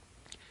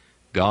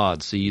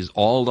 God sees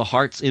all the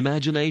heart's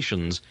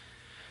imaginations,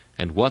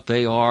 and what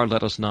they are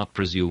let us not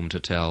presume to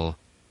tell.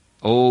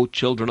 O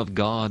children of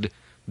God,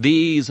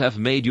 these have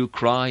made you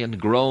cry and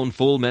groan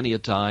full many a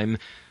time,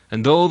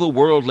 and though the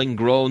worldling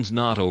groans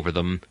not over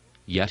them,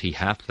 yet he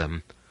hath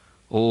them.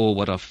 Oh,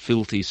 what a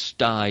filthy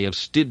sty of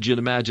Stygian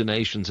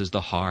imaginations is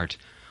the heart,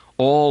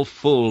 all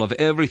full of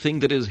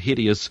everything that is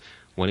hideous,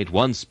 when it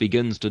once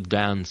begins to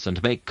dance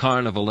and make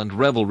carnival and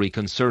revelry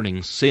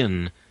concerning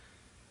sin.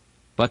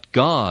 But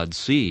God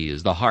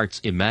sees the heart's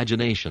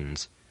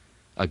imaginations.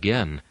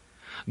 Again,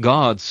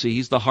 God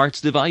sees the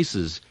heart's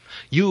devices.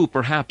 You,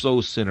 perhaps,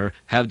 O sinner,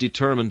 have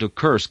determined to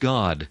curse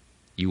God.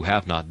 You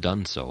have not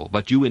done so,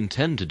 but you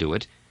intend to do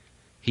it.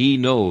 He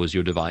knows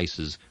your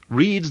devices,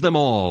 reads them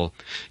all.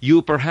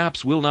 You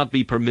perhaps will not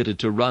be permitted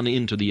to run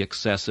into the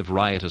excess of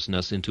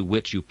riotousness into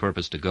which you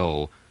purpose to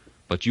go,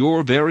 but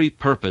your very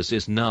purpose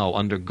is now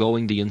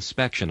undergoing the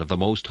inspection of the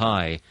Most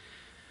High.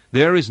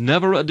 There is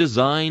never a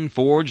design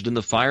forged in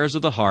the fires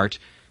of the heart,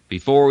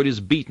 before it is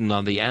beaten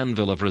on the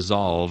anvil of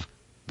resolve,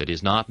 that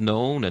is not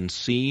known and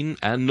seen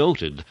and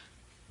noted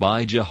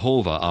by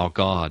Jehovah our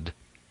God.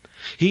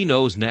 He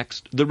knows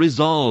next the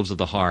resolves of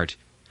the heart.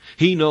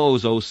 He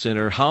knows, O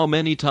sinner, how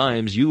many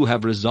times you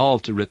have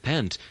resolved to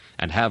repent,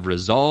 and have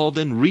resolved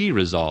and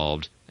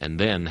re-resolved, and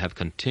then have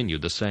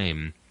continued the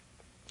same.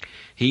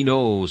 He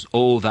knows,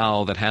 O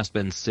thou that hast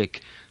been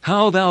sick,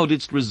 how thou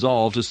didst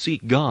resolve to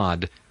seek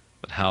God,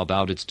 but how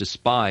thou didst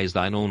despise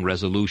thine own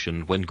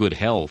resolution when good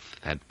health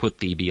had put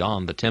thee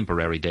beyond the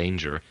temporary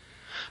danger.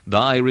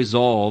 Thy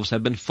resolves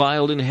have been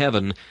filed in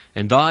heaven,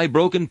 and thy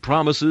broken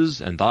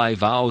promises and thy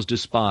vows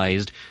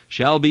despised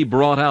shall be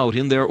brought out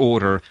in their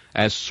order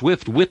as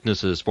swift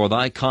witnesses for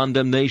thy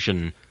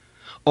condemnation.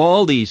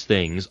 All these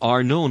things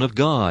are known of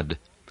God.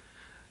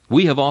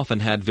 We have often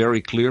had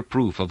very clear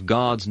proof of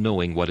God's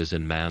knowing what is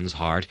in man's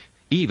heart,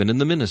 even in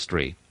the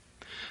ministry.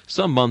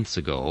 Some months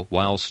ago,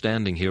 while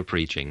standing here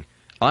preaching,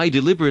 I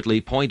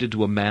deliberately pointed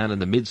to a man in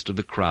the midst of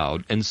the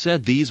crowd and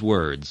said these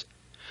words,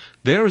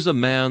 "There is a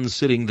man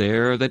sitting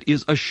there that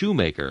is a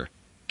shoemaker,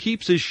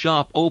 keeps his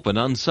shop open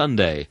on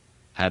Sunday,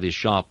 had his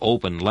shop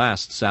open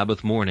last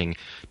Sabbath morning,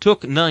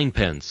 took 9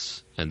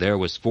 pence, and there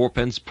was 4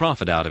 pence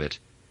profit out of it.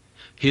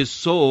 His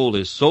soul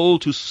is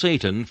sold to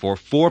Satan for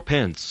 4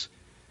 pence.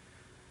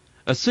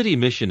 A city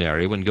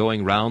missionary, when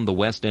going round the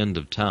west end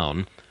of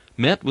town,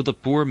 met with a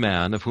poor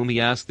man of whom he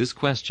asked this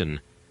question,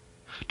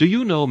 "Do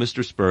you know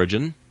Mr.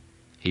 Spurgeon?"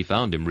 He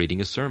found him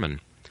reading a sermon.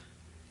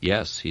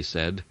 "Yes," he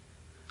said,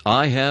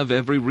 "I have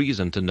every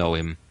reason to know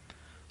him.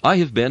 I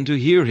have been to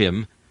hear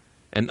him,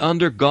 and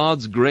under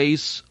God's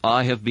grace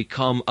I have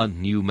become a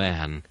new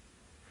man.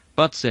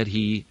 But," said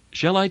he,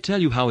 "shall I tell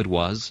you how it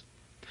was?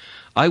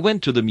 I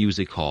went to the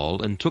music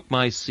hall and took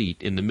my seat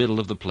in the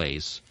middle of the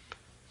place,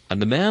 and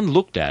the man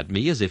looked at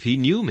me as if he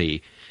knew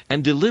me,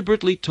 and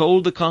deliberately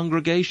told the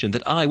congregation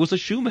that I was a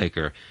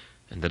shoemaker,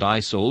 and that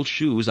I sold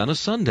shoes on a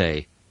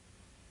Sunday.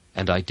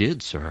 And I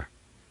did, sir.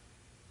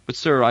 But,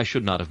 sir, I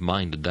should not have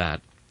minded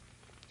that.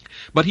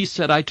 But he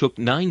said I took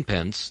 9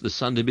 pence the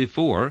Sunday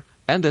before,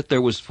 and that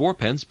there was 4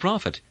 pence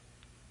profit.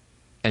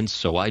 And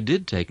so I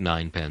did take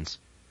 9 pence,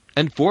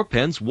 and 4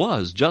 pence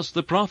was just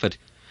the profit,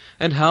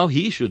 and how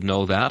he should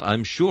know that,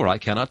 I'm sure I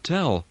cannot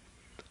tell.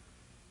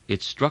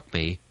 It struck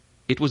me,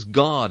 it was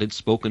God had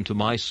spoken to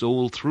my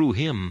soul through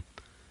him.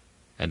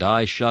 And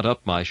I shut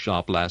up my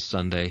shop last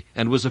Sunday,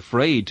 and was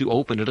afraid to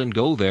open it and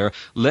go there,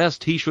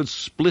 lest he should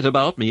split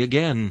about me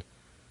again.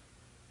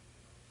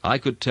 I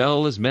could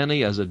tell as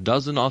many as a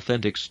dozen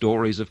authentic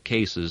stories of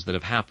cases that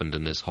have happened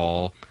in this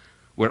hall,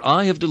 where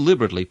I have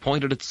deliberately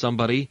pointed at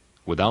somebody,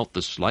 without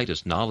the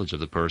slightest knowledge of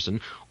the person,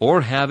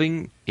 or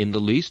having in the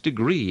least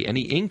degree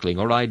any inkling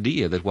or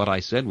idea that what I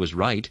said was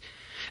right,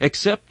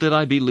 except that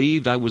I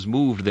believed I was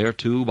moved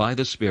thereto by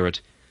the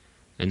Spirit.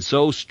 And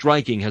so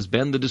striking has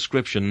been the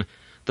description,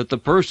 that the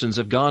persons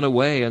have gone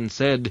away and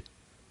said,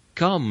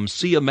 "Come,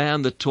 see a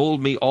man that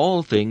told me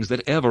all things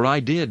that ever I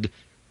did.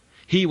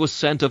 He was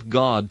sent of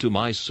God to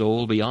my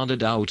soul beyond a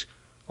doubt,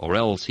 or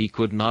else he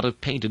could not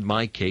have painted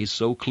my case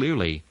so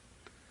clearly."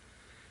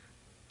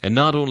 And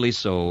not only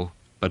so,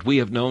 but we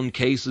have known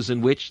cases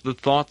in which the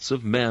thoughts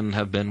of men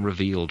have been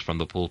revealed from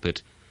the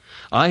pulpit.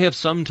 I have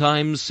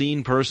sometimes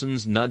seen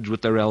persons nudge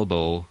with their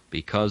elbow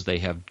because they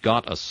have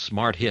got a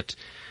smart hit,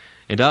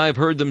 and I have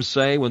heard them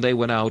say when they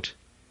went out,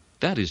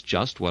 "That is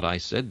just what I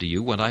said to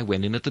you when I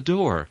went in at the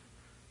door."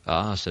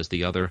 "Ah," says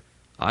the other,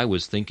 "I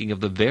was thinking of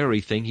the very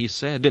thing he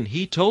said, and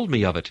he told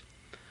me of it."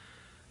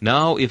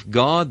 Now, if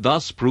God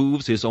thus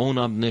proves his own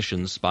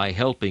omniscience by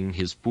helping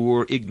his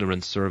poor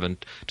ignorant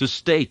servant to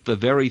state the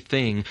very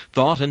thing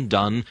thought and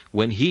done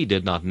when he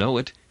did not know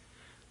it,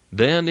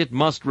 then it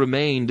must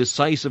remain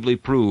decisively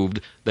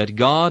proved that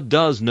God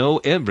does know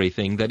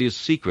everything that is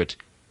secret,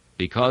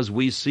 because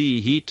we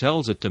see he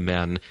tells it to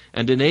men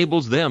and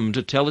enables them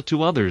to tell it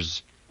to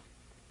others.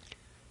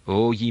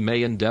 Oh, ye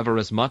may endeavor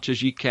as much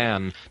as ye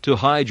can to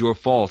hide your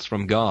faults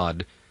from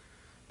God,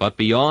 but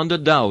beyond a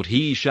doubt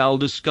he shall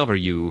discover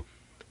you.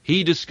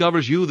 He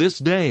discovers you this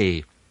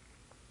day.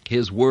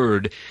 His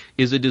word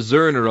is a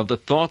discerner of the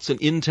thoughts and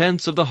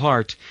intents of the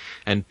heart,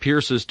 and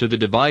pierces to the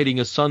dividing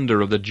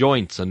asunder of the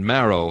joints and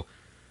marrow.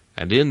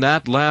 And in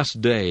that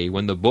last day,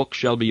 when the book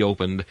shall be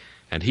opened,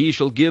 and he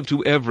shall give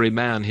to every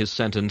man his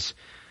sentence,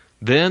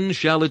 then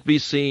shall it be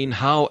seen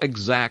how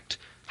exact,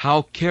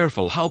 how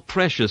careful, how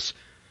precious,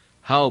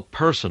 how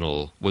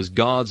personal was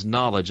God's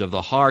knowledge of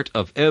the heart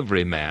of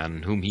every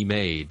man whom he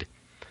made.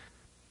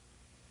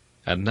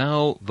 And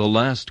now the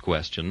last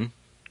question,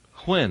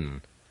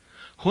 when?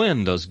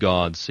 When does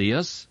God see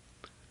us?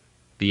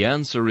 The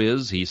answer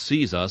is, he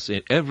sees us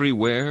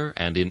everywhere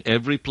and in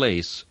every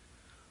place.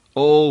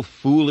 O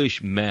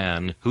foolish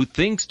man, who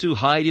thinks to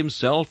hide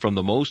himself from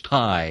the Most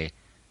High!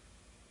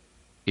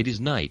 It is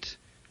night.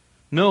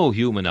 No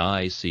human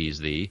eye sees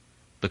thee.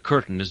 The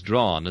curtain is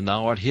drawn, and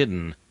thou art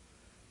hidden.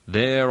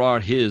 There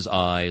are his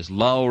eyes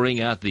lowering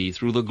at thee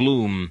through the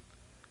gloom.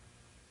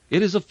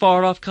 It is a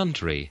far-off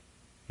country.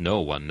 No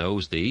one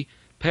knows thee.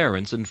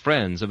 Parents and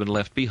friends have been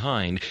left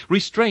behind.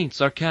 Restraints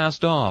are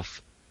cast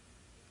off.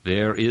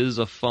 There is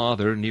a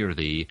Father near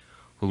thee,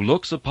 who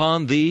looks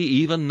upon thee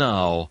even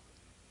now.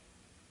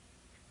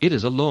 It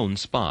is a lone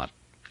spot,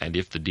 and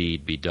if the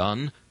deed be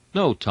done,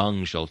 no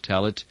tongue shall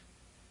tell it.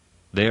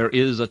 There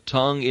is a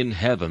tongue in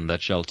heaven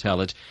that shall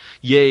tell it.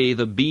 Yea,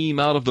 the beam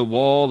out of the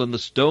wall and the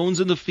stones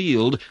in the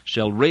field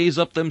shall raise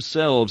up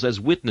themselves as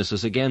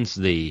witnesses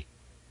against thee.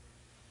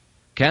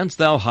 Canst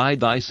thou hide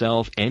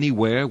thyself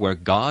anywhere where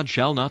God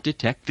shall not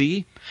detect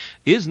thee?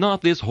 Is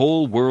not this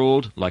whole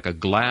world like a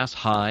glass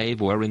hive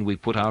wherein we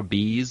put our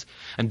bees?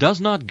 And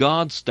does not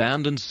God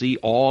stand and see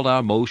all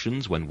our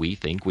motions when we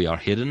think we are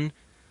hidden?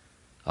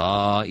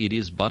 Ah, it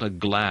is but a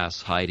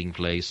glass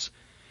hiding-place.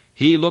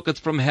 He looketh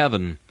from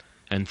heaven,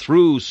 and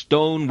through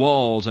stone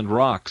walls and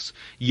rocks,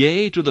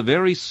 yea, to the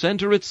very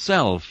center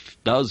itself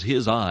does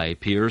his eye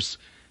pierce,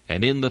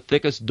 and in the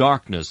thickest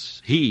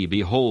darkness he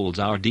beholds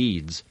our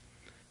deeds.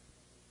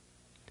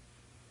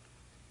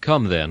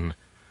 Come then,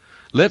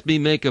 let me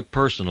make a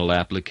personal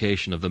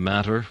application of the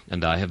matter,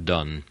 and I have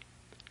done.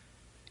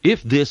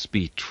 If this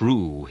be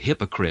true,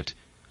 hypocrite,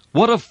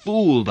 what a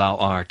fool thou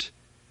art!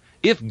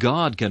 If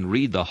God can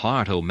read the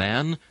heart, O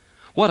man,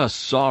 what a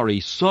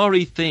sorry,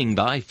 sorry thing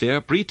thy fair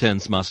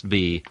pretense must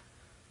be!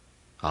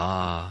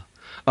 Ah,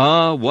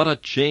 what a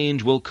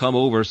change will come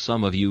over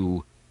some of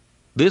you!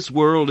 This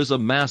world is a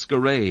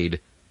masquerade,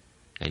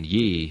 and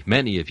ye,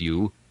 many of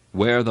you,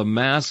 wear the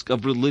mask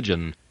of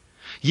religion.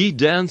 Ye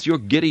dance your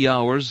giddy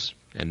hours,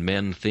 and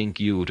men think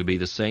you to be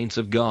the saints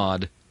of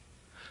God.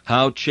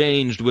 How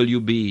changed will you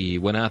be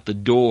when at the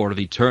door of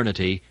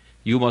eternity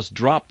you must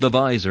drop the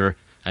visor,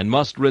 and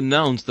must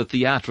renounce the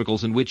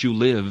theatricals in which you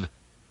live.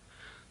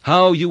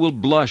 How you will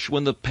blush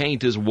when the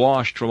paint is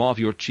washed from off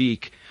your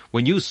cheek,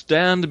 when you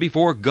stand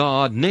before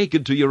God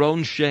naked to your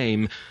own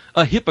shame,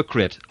 a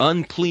hypocrite,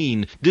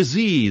 unclean,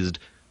 diseased,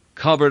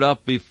 covered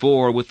up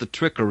before with the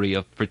trickery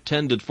of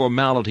pretended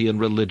formality and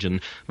religion,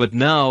 but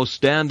now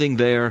standing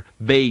there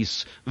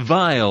base,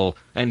 vile,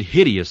 and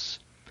hideous.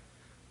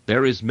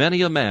 There is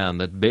many a man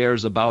that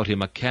bears about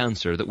him a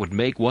cancer that would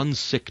make one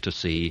sick to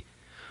see.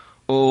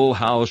 Oh,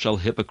 how shall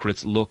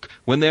hypocrites look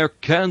when their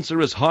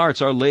cancerous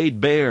hearts are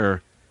laid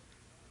bare?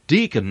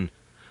 Deacon,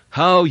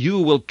 how you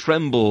will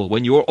tremble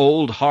when your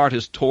old heart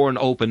is torn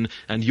open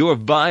and your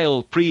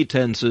vile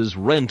pretenses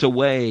rent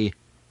away.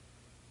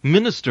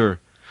 Minister,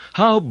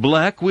 how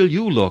black will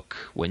you look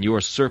when your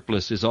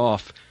surplice is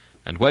off,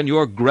 and when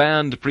your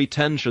grand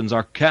pretensions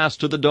are cast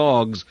to the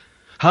dogs?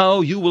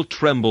 How you will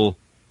tremble!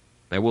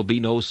 There will be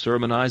no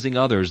sermonizing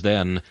others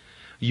then.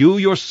 You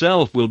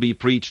yourself will be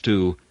preached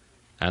to,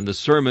 and the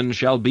sermon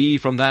shall be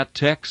from that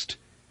text,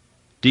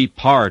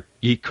 Depart,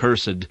 ye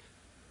cursed.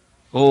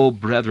 O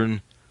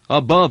brethren,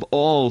 above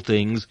all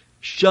things,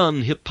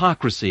 shun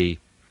hypocrisy.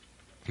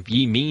 If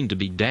ye mean to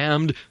be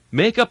damned,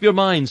 make up your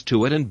minds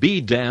to it, and be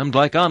damned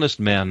like honest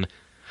men.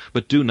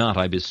 But do not,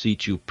 I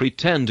beseech you,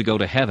 pretend to go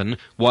to heaven,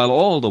 while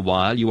all the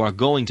while you are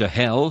going to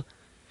hell.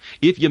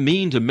 If ye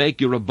mean to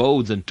make your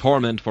abodes in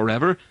torment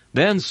forever,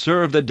 then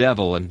serve the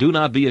devil, and do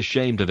not be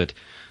ashamed of it.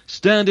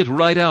 Stand it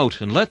right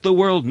out, and let the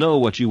world know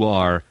what you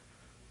are.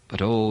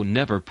 But oh,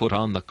 never put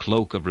on the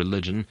cloak of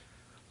religion.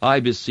 I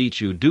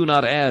beseech you, do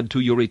not add to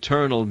your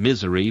eternal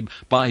misery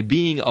by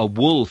being a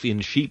wolf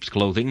in sheep's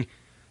clothing.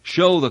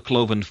 Show the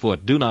cloven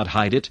foot, do not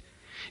hide it.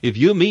 If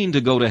you mean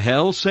to go to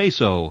hell, say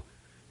so.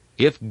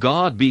 If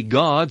God be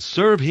God,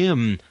 serve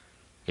him.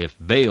 If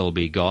Baal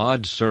be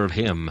God, serve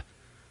him.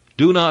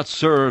 Do not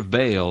serve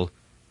Baal,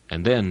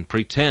 and then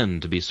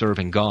pretend to be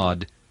serving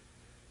God.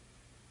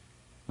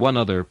 One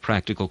other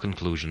practical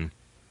conclusion.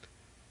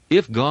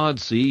 If God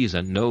sees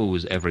and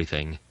knows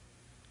everything,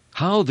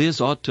 how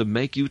this ought to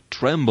make you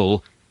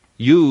tremble,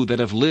 you that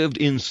have lived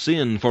in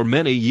sin for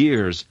many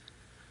years.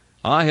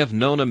 I have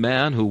known a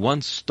man who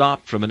once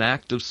stopped from an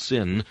act of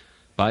sin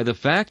by the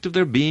fact of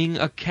there being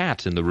a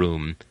cat in the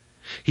room.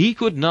 He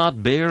could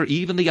not bear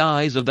even the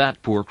eyes of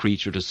that poor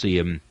creature to see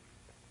him.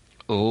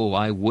 Oh,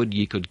 I would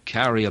ye could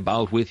carry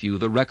about with you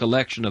the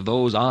recollection of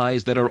those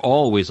eyes that are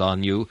always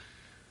on you.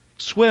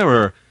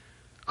 Swearer,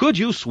 could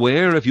you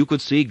swear if you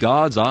could see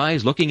God's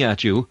eyes looking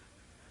at you?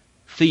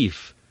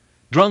 Thief,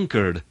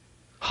 drunkard,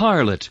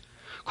 harlot,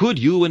 could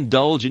you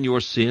indulge in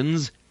your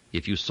sins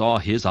if you saw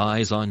his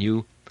eyes on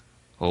you?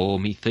 Oh,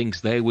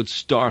 methinks they would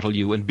startle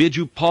you and bid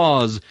you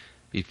pause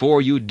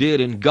before you did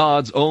in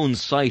God's own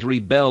sight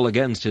rebel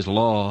against his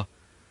law.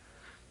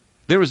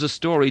 There is a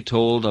story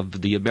told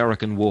of the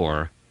American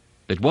War,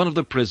 that one of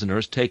the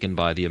prisoners taken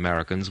by the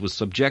Americans was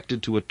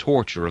subjected to a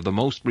torture of the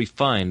most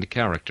refined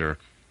character.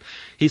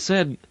 He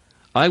said,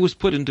 "I was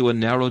put into a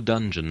narrow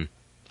dungeon.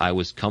 I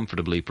was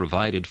comfortably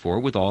provided for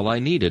with all I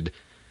needed.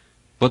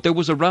 But there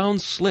was a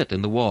round slit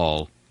in the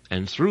wall,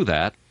 and through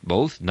that,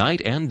 both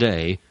night and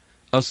day,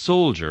 a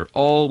soldier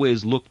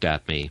always looked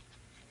at me."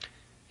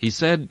 He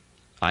said,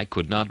 "I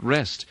could not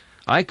rest.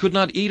 I could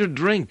not eat or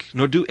drink,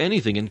 nor do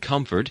anything in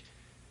comfort,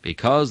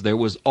 because there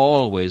was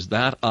always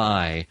that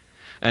eye,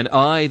 an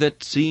eye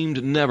that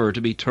seemed never to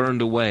be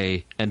turned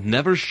away, and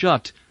never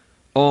shut,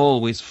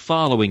 always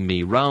following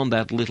me round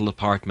that little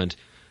apartment,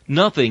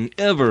 nothing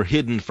ever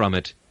hidden from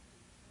it."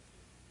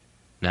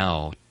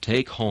 Now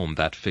take home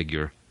that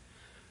figure.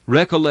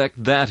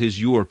 Recollect that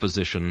is your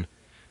position.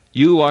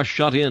 You are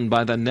shut in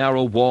by the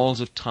narrow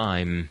walls of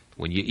time,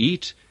 when you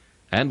eat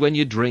and when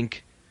you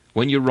drink,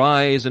 when you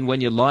rise and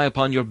when you lie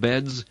upon your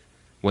beds,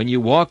 when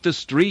you walk the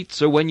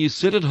streets or when you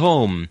sit at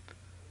home.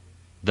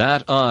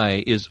 That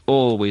eye is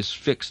always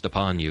fixed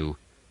upon you.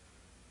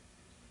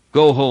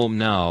 Go home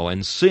now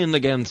and sin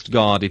against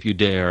God if you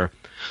dare.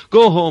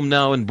 Go home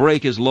now and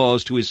break his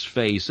laws to his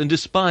face, and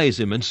despise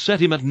him and set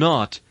him at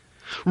naught.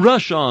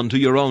 Rush on to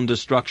your own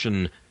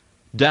destruction.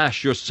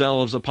 Dash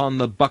yourselves upon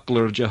the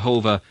buckler of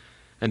Jehovah,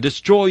 and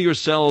destroy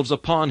yourselves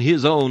upon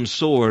his own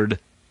sword.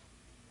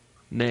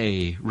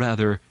 Nay,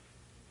 rather,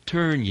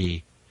 turn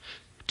ye,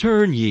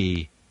 turn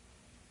ye.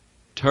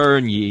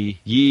 Turn ye,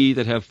 ye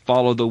that have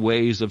followed the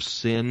ways of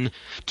sin,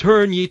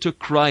 turn ye to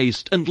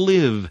Christ, and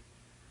live.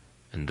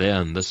 And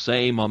then the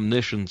same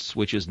omniscience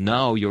which is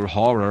now your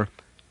horror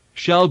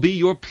shall be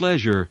your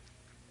pleasure.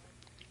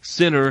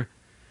 Sinner,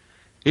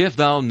 if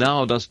thou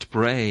now dost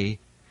pray,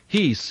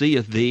 he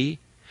seeth thee.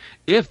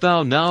 If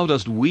thou now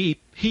dost weep,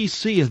 he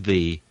seeth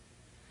thee.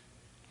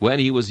 When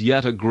he was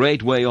yet a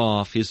great way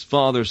off, his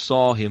father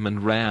saw him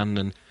and ran,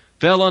 and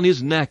fell on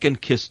his neck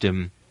and kissed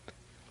him.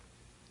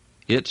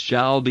 It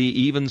shall be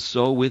even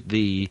so with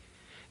thee,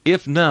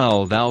 if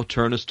now thou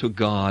turnest to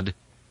God,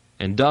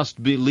 and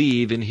dost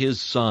believe in his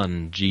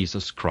Son,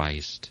 Jesus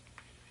Christ.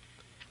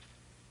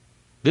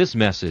 This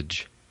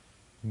message,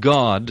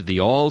 God, the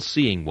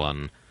All-Seeing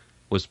One,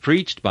 was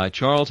preached by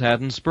Charles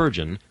Haddon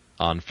Spurgeon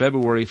on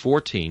February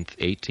 14,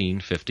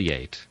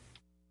 1858.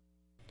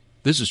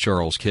 This is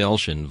Charles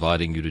Kelsch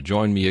inviting you to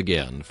join me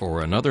again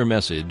for another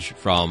message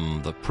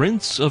from the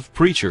Prince of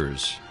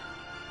Preachers.